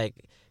 James,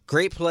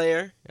 great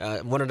player,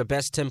 one of the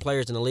best 10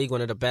 players in the league,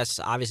 one of the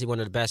best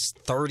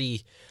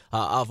 30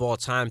 of all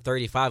time,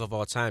 35 of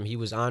all time. He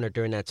was honored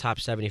during that top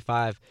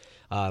 75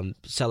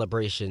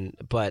 celebration.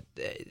 But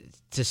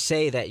to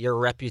say that your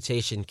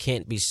reputation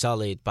can't be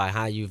sullied by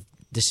how you've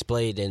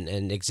displayed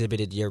and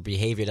exhibited your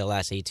behavior the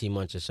last 18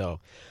 months or so,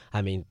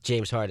 I mean,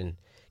 James Harden,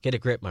 get a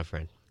grip, my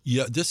friend.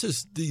 Yeah, this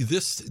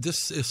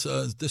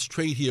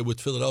trade here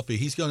with Philadelphia.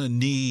 He's going to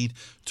need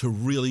to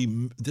really.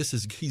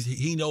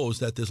 He knows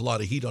that there's a lot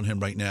of heat on him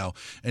right now,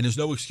 and there's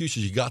no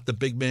excuses. You got the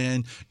big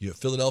man.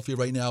 Philadelphia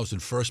right now is in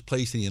first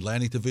place in the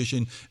Atlantic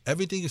Division.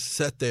 Everything is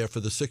set there for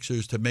the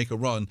Sixers to make a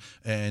run,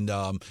 and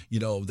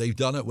they've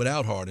done it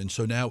without Harden.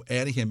 So now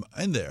adding him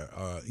in there,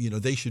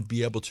 they should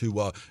be able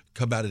to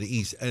come out of the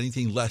East.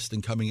 Anything less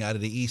than coming out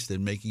of the East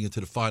and making it to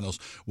the finals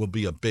will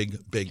be a big,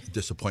 big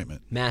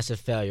disappointment. Massive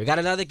failure. Got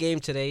another game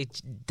today.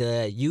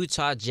 The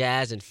Utah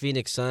Jazz and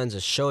Phoenix Suns,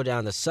 a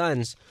showdown. The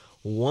Suns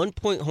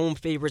 1-point home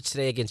favorites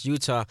today against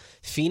Utah.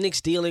 Phoenix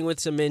dealing with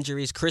some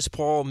injuries. Chris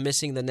Paul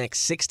missing the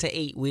next 6 to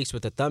 8 weeks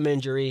with a thumb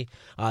injury.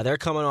 They're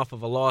coming off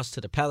of a loss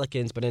to the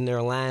Pelicans, but in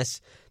their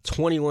last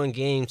 21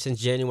 games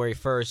since January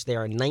 1st, they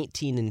are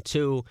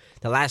 19-2.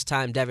 The last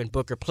time Devin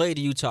Booker played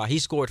Utah, he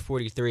scored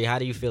 43. How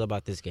do you feel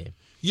about this game?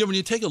 Yeah, when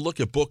you take a look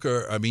at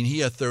Booker, I mean, he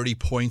had 30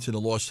 points in a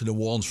loss to New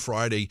Orleans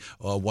Friday,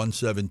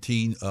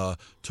 117 to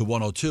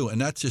 102,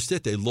 and that's just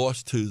it. They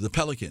lost to the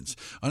Pelicans.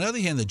 On the other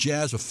hand, the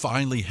Jazz are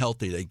finally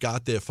healthy. They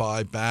got their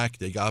 5 back.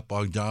 They got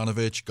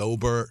Bogdanovich,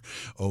 Gobert,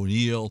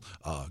 O'Neal,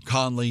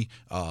 Conley,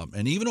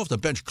 and even off the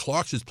bench,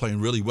 Clarkson's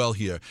playing really well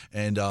here.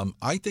 And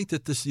I think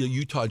that this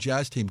Utah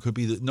Jazz team could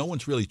be that no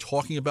one's really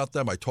talking about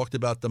them. I talked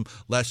about them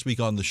last week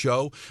on the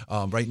show.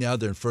 Right now,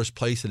 they're in first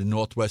place in the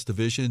Northwest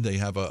Division. They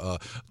have a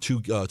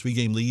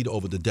 3-game lead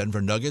over the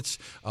Denver Nuggets.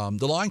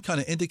 The line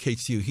kind of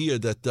indicates to you here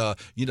that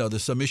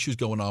there's some issues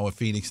going on with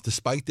Phoenix,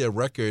 despite their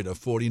record of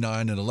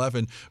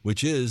 49-11,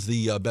 which is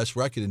the best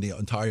record in the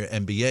entire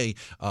NBA.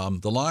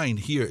 The line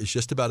here is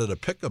just about at a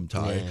pick-em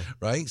tie,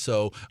 right?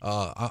 So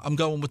I'm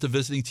going with the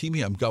visiting team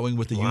here. I'm going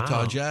with the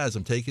Utah Jazz.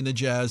 I'm taking the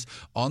Jazz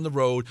on the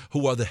road,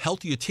 who are the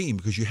healthier team,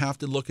 because you have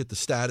to look at the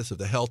status of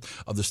the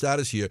health of the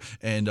status here.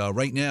 And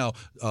right now,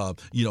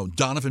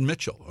 Donovan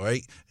Mitchell,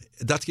 right?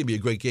 That's going to be a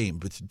great game.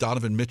 But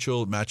Donovan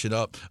Mitchell matching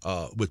up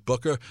with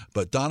Booker.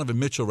 But Donovan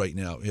Mitchell right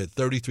now had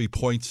 33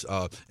 points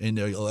in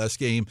their last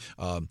game.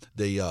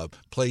 They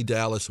played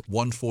Dallas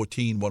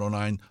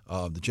 114-109.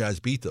 The Jazz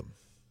beat them.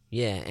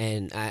 Yeah,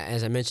 and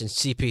as I mentioned,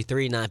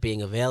 CP3 not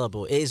being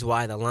available is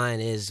why the line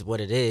is what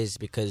it is,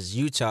 because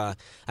Utah,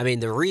 I mean,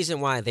 the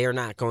reason why they're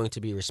not going to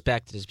be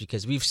respected is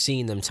because we've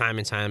seen them time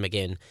and time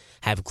again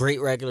have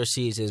great regular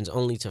seasons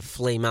only to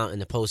flame out in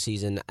the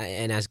postseason.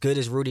 And as good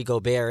as Rudy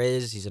Gobert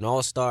is, he's an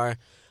all-star,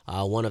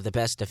 one of the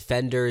best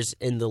defenders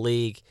in the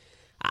league.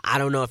 I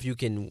don't know if you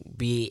can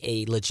be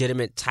a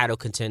legitimate title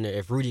contender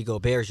if Rudy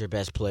Gobert is your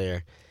best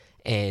player.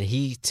 And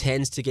he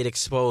tends to get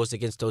exposed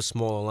against those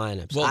smaller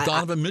lineups. Well,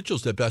 Donovan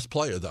Mitchell's their best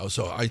player, though,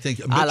 so I think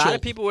Mitchell, a lot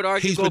of people would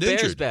argue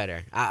Gobert is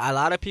better. A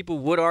lot of people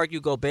would argue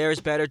Gobert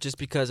is better just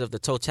because of the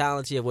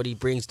totality of what he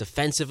brings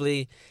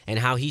defensively and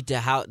how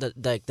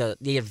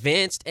the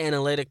advanced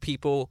analytic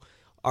people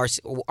are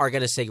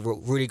going to say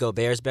Rudy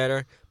Gobert is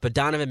better. But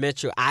Donovan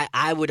Mitchell,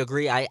 I would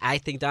agree. I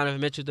think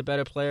Donovan Mitchell is the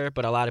better player,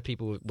 but a lot of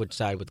people would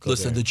side with Gobert.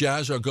 Listen, the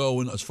Jazz are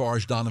going as far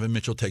as Donovan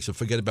Mitchell takes it.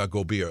 Forget about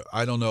Gobert.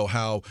 I don't know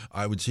how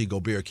I would see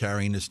Gobert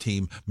carrying this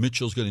team.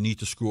 Mitchell's going to need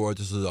to score.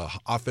 This is an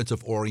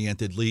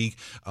offensive-oriented league.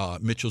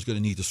 Mitchell's going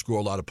to need to score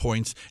a lot of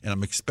points, and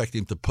I'm expecting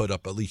him to put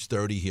up at least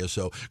 30 here.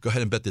 So go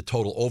ahead and bet the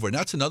total over. And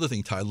that's another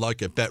thing, Ty,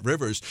 like at Bet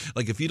Rivers.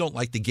 Like if you don't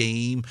like the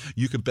game,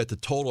 you can bet the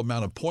total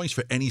amount of points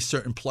for any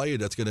certain player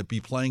that's going to be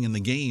playing in the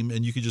game,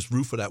 and you can just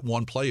root for that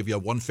one play. If you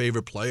have one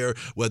favorite player,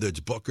 whether it's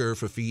Booker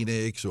for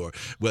Phoenix or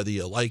whether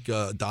you like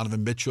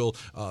Donovan Mitchell,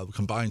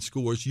 combined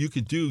scores, you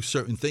could do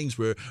certain things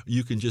where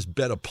you can just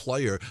bet a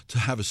player to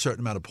have a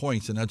certain amount of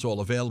points, and that's all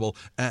available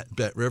at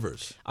Bet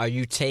Rivers. Are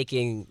you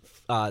taking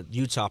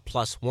Utah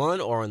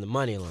 +1 or on the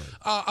money line?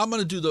 I'm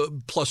going to do the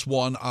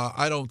 +1.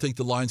 I don't think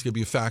the line's going to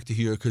be a factor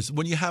here because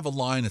when you have a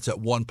line that's at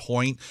 1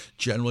 point,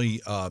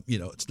 generally,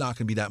 it's not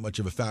going to be that much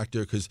of a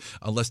factor because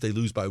unless they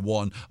lose by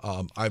 1,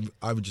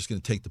 I would just going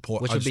to take the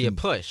point. Which would be a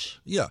push.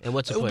 Yeah. And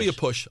what's a push? It would be a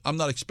push. I'm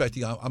not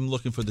expecting. I'm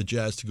looking for the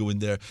Jazz to go in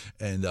there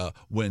and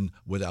win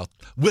without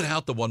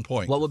the 1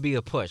 point. What would be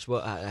a push?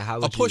 Well, how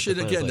would a push? And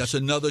again, push? That's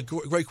another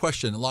great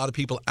question. A lot of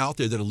people out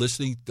there that are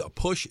listening, a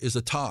push is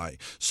a tie.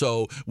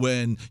 So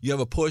when you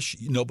have a push,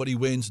 nobody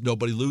wins,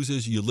 nobody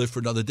loses. You live for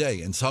another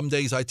day. And some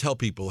days I tell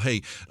people,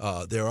 hey,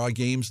 there are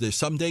games. There's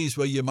some days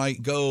where you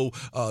might go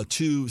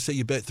to, say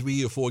you bet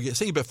 3 or 4 games.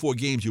 Say you bet 4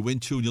 games, you win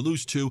 2 and you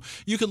lose 2.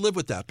 You can live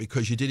with that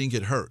because you didn't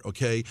get hurt,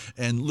 okay?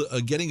 And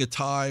getting a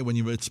tie when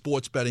you're at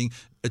sports betting,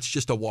 it's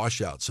just a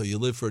washout. So you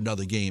live for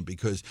another game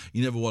because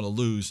you never want to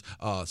lose.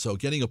 So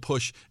getting a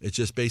push, it's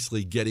just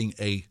basically getting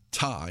a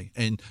tie.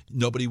 And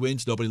nobody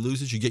wins, nobody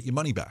loses. You get your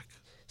money back.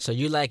 So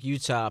you like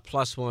Utah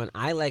 +1.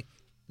 I like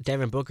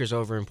Devin Booker's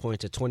over in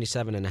points at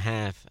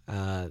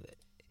 27.5.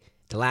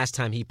 The last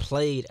time he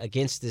played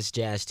against this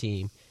Jazz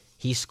team,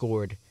 he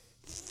scored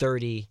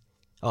 43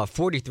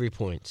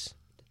 points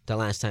the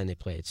last time they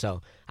played.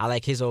 So I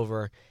like his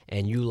over,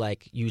 and you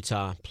like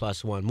Utah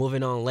 +1.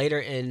 Moving on, later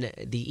in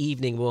the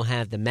evening, we'll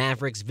have the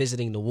Mavericks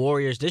visiting the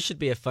Warriors. This should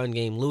be a fun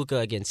game. Luka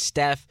against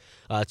Steph,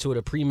 two of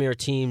the premier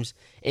teams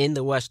in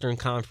the Western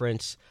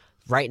Conference.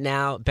 Right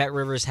now, Bet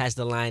Rivers has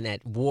the line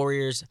at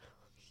Warriors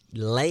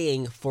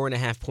laying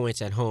 4.5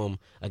 points at home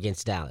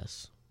against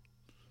Dallas.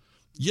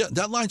 Yeah,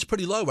 that line's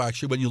pretty low,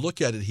 actually, when you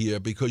look at it here,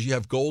 because you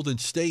have Golden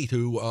State,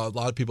 who a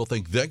lot of people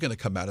think they're going to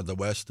come out of the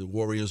West. The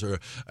Warriors are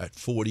at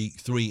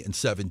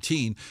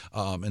 43-17,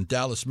 and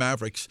Dallas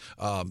Mavericks,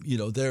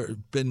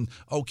 they've been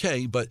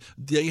okay, but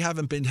they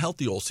haven't been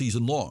healthy all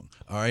season long.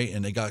 All right,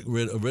 and they got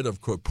rid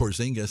of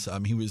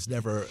Porzingis. He was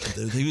never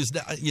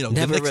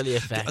really a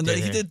factor.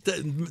 He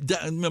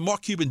did.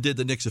 Mark Cuban did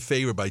the Knicks a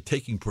favor by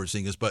taking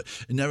Porzingis, but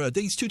never.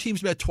 These two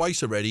teams met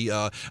twice already.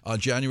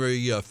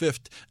 January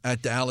 5th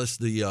at Dallas,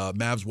 the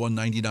Mavs won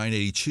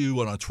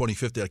 99-82, and on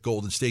 25th at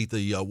Golden State,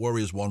 the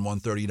Warriors won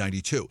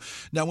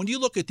 130-92. Now, when you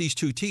look at these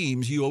two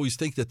teams, you always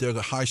think that they're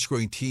the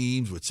high-scoring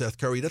teams with Seth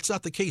Curry. That's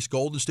not the case.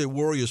 Golden State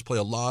Warriors play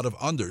a lot of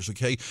unders,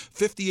 okay?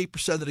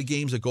 58% of the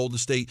games at Golden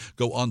State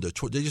go under.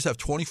 They just have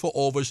 24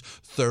 overs,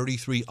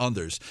 33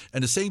 unders.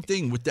 And the same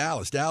thing with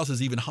Dallas. Dallas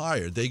is even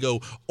higher. They go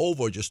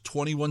over just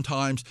 21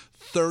 times,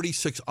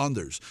 36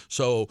 unders.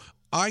 So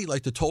I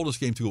like the totals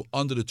game to go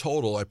under the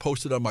total. I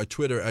posted on my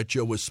Twitter at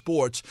Joe with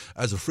Sports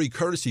as a free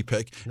courtesy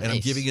pick, and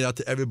I'm giving it out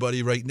to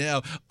everybody right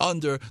now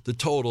under the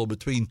total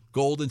between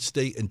Golden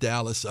State and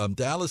Dallas.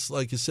 Dallas,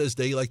 like it says,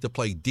 they like to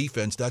play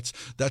defense. That's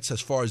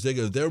as far as they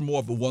go. They're more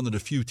of one of the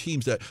few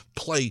teams that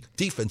play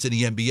defense in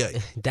the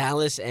NBA.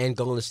 Dallas and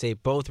Golden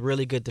State, both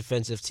really good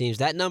defensive teams.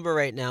 That number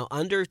right now,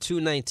 under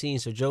 219.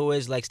 So Joe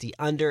Wiz likes the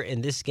under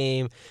in this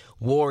game.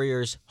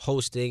 Warriors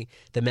hosting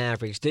the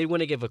Mavericks. Did want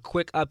to give a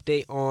quick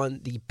update on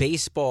the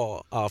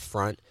baseball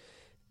front.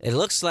 It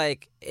looks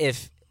like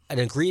if an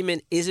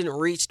agreement isn't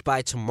reached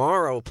by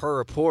tomorrow, per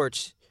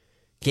reports,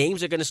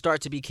 games are going to start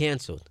to be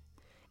canceled.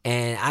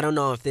 And I don't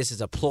know if this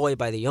is a ploy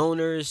by the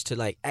owners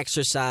to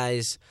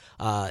exercise,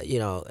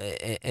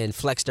 and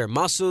flex their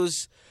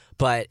muscles.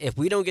 But if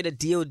we don't get a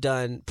deal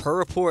done, per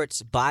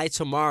reports, by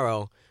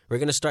tomorrow, we're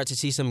going to start to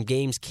see some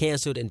games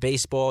canceled in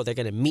baseball. They're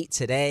going to meet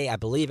today, I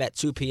believe, at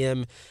 2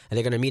 p.m., and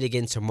they're going to meet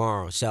again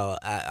tomorrow. So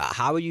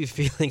how are you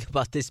feeling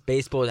about this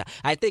baseball?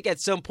 I think at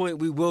some point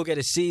we will get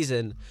a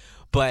season,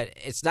 but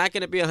it's not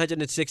going to be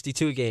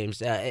 162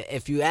 games.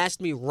 If you ask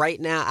me right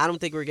now, I don't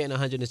think we're getting a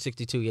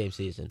 162-game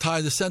season.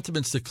 Ty, the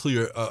sentiment's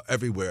clear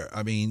everywhere.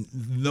 I mean,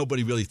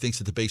 nobody really thinks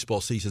that the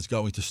baseball season is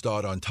going to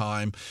start on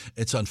time.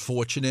 It's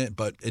unfortunate,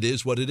 but it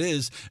is what it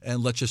is,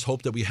 and let's just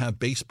hope that we have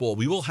baseball.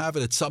 We will have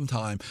it at some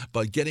time,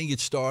 but getting it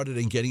started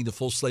and getting the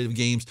full slate of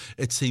games,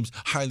 it seems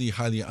highly,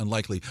 highly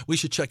unlikely. We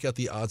should check out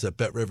the odds at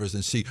Bet Rivers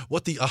and see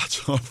what the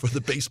odds are for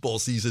the baseball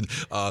season.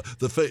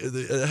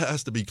 It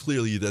has to be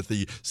clearly that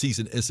the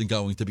season isn't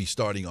going to be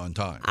starting on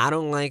time. I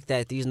don't like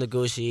that these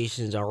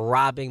negotiations are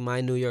robbing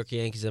my New York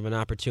Yankees of an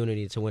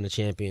opportunity to win a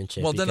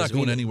championship. Well, they're not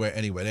going anywhere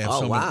anyway. They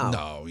have wow.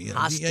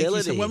 Hostility.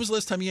 Yankees, when was the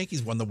last time the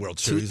Yankees won the World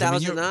Series?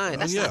 2009.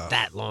 That's not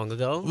that long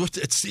ago.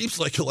 It seems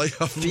like a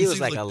lifetime. Feels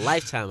like a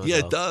lifetime ago. Yeah,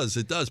 it does.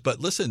 It does. But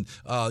listen,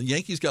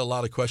 Yankees got a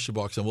lot of question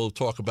marks, and we'll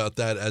talk about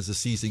that as the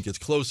season gets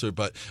closer.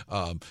 But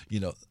I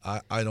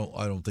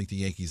don't think the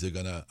Yankees are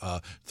going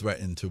to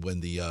threaten to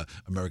win the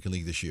American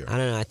League this year. I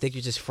don't know. I think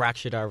you just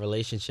fractured our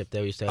relationship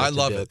there. I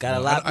love it.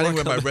 I didn't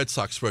wear my Red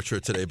Sox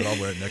sweatshirt today, but I'll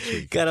wear it next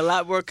week. Got a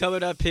lot more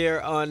coming up here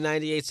on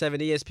 98.7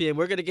 ESPN.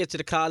 We're going to get to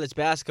the college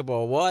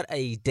basketball. What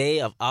a day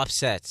of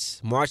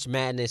upsets. March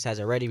Madness has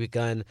already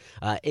begun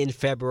in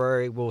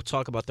February. We'll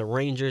talk about the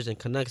Rangers and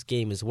Canucks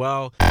game as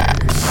well.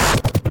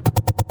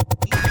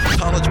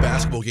 College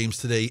basketball games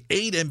today,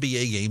 8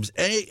 NBA games,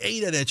 8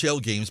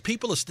 NHL games.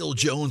 People are still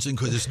jonesing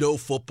because there's no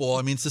football.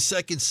 I mean, it's the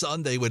second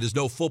Sunday where there's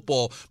no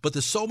football, but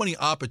there's so many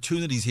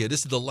opportunities here. This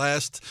is the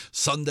last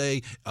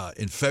Sunday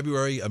in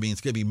February. I mean, it's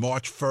going to be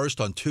March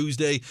 1st on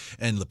Tuesday,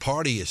 and the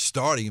party is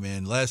starting,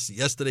 man.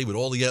 Yesterday with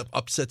all the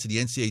upsets in the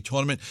NCAA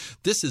tournament,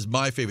 this is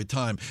my favorite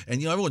time.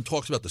 And, everyone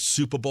talks about the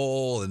Super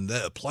Bowl and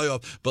the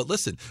playoff, but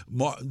listen,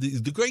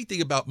 the great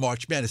thing about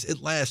March Madness,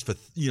 it lasts for,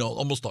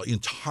 almost the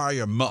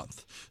entire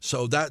month.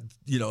 So that,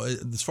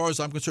 as far as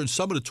I'm concerned,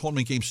 some of the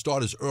tournament games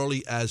start as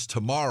early as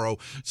tomorrow.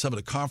 Some of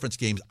the conference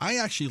games. I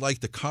actually like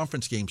the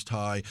conference games,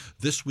 Ty,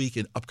 this week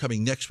and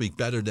upcoming next week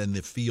better than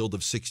the field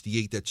of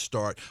 68 that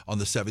start on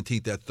the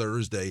 17th, that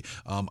Thursday.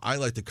 I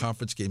like the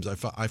conference games.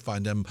 I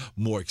find them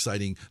more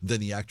exciting than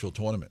the actual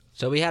tournament.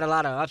 So we had a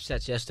lot of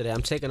upsets yesterday.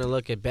 I'm taking a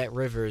look at Bet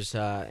Rivers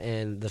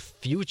and the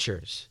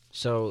futures.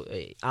 So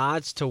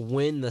odds to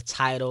win the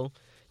title.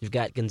 You've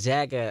got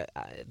Gonzaga,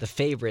 the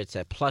favorites,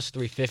 at plus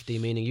 350,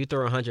 meaning you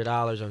throw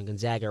 $100 on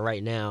Gonzaga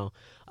right now.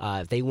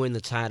 If they win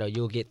the title,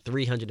 you'll get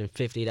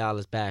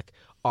 $350 back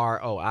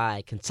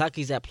ROI.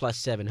 Kentucky's at plus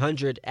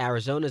 700.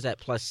 Arizona's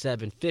at plus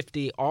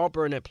 750.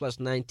 Auburn at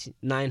plus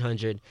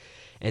 900.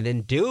 And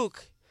then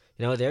Duke,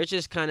 they're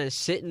just kind of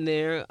sitting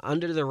there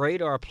under the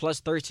radar, plus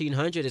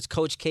 1,300. It's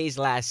Coach K's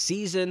last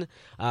season.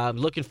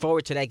 Looking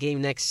forward to that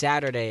game next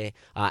Saturday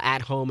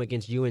at home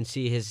against UNC,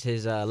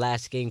 his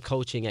last game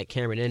coaching at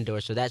Cameron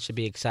Indoor, so that should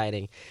be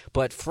exciting.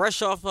 But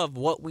fresh off of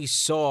what we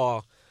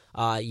saw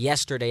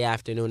yesterday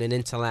afternoon and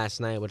into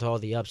last night with all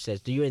the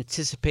upsets, do you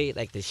anticipate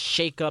like the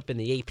shakeup in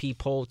the AP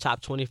poll,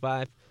 top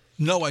 25?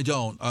 No, I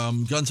don't.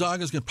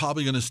 Gonzaga's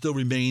probably going to still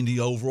remain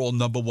the overall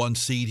number one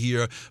seed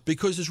here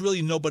because there's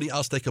really nobody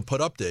else they can put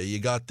up there. You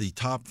got the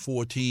top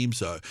four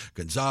teams,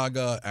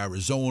 Gonzaga,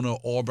 Arizona,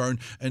 Auburn.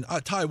 And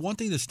Ty, one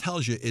thing this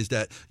tells you is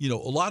that, a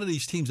lot of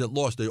these teams that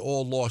lost, they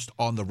all lost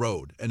on the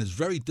road. And it's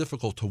very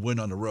difficult to win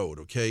on the road,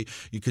 okay?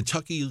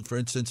 Kentucky, for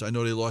instance, I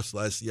know they lost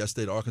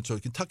yesterday to Arkansas.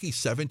 Kentucky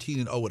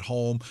 17-0 at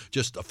home,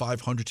 just a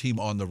 500 team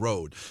on the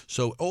road.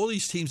 So all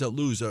these teams that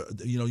lose,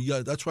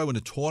 that's why when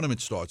the tournament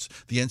starts,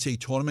 the NCAA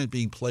tournament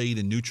being played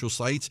in neutral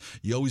sites,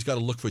 you always got to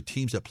look for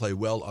teams that play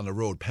well on the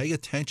road. Pay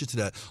attention to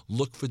that.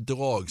 Look for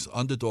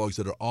underdogs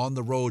that are on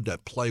the road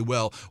that play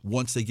well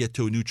once they get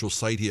to a neutral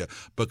site here.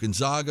 But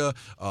Gonzaga,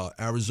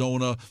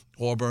 Arizona,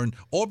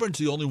 Auburn's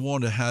the only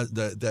one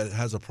that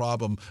has a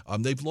problem.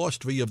 They've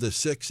lost 3 of the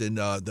 6, and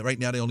right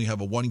now they only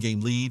have a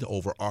 1-game lead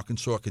over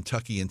Arkansas,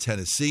 Kentucky, and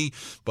Tennessee.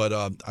 But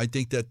I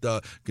think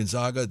that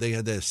Gonzaga, they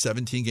had their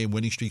 17-game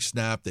winning streak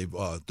snapped. They've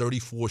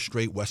 34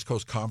 straight West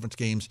Coast Conference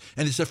games,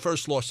 and it's their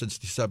first loss since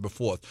December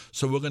 4th.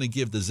 So we're going to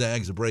give the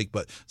Zags a break,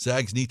 but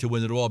Zags need to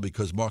win it all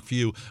because Mark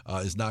Few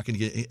is not going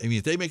to get. I mean,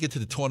 if they make it to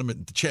the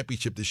tournament, the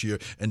championship this year,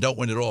 and don't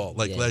win it all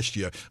like last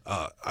year,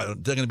 they're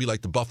going to be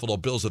like the Buffalo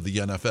Bills of the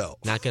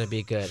NFL. Not going to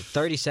be good.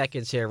 30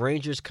 seconds here.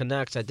 Rangers,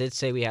 Canucks. I did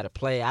say we had a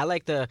play. I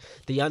like the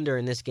under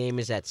in this game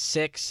is at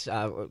 6.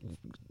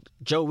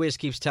 Joe Wiz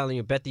keeps telling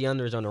you, bet the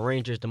unders on the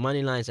Rangers. The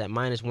money line's at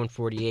minus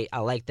 148. I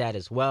like that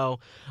as well.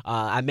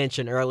 I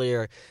mentioned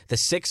earlier the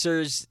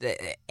Sixers,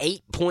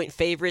 8-point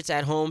favorites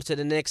at home to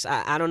the Knicks.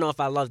 I don't know if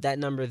I love that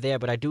number there,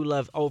 but I do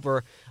love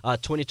over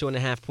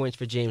 22.5 points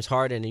for James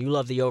Harden, and you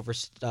love the over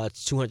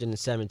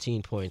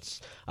 217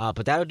 points.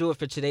 But that'll do it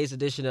for today's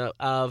edition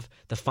of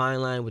The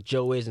Fine Line with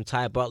Joe Wiz and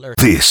Ty Butler.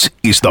 This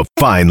is The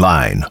Fine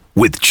Line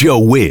with Joe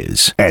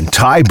Wiz and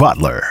Ty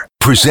Butler.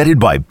 Presented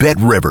by Bet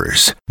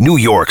Rivers, New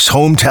York's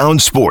hometown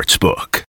sportsbook.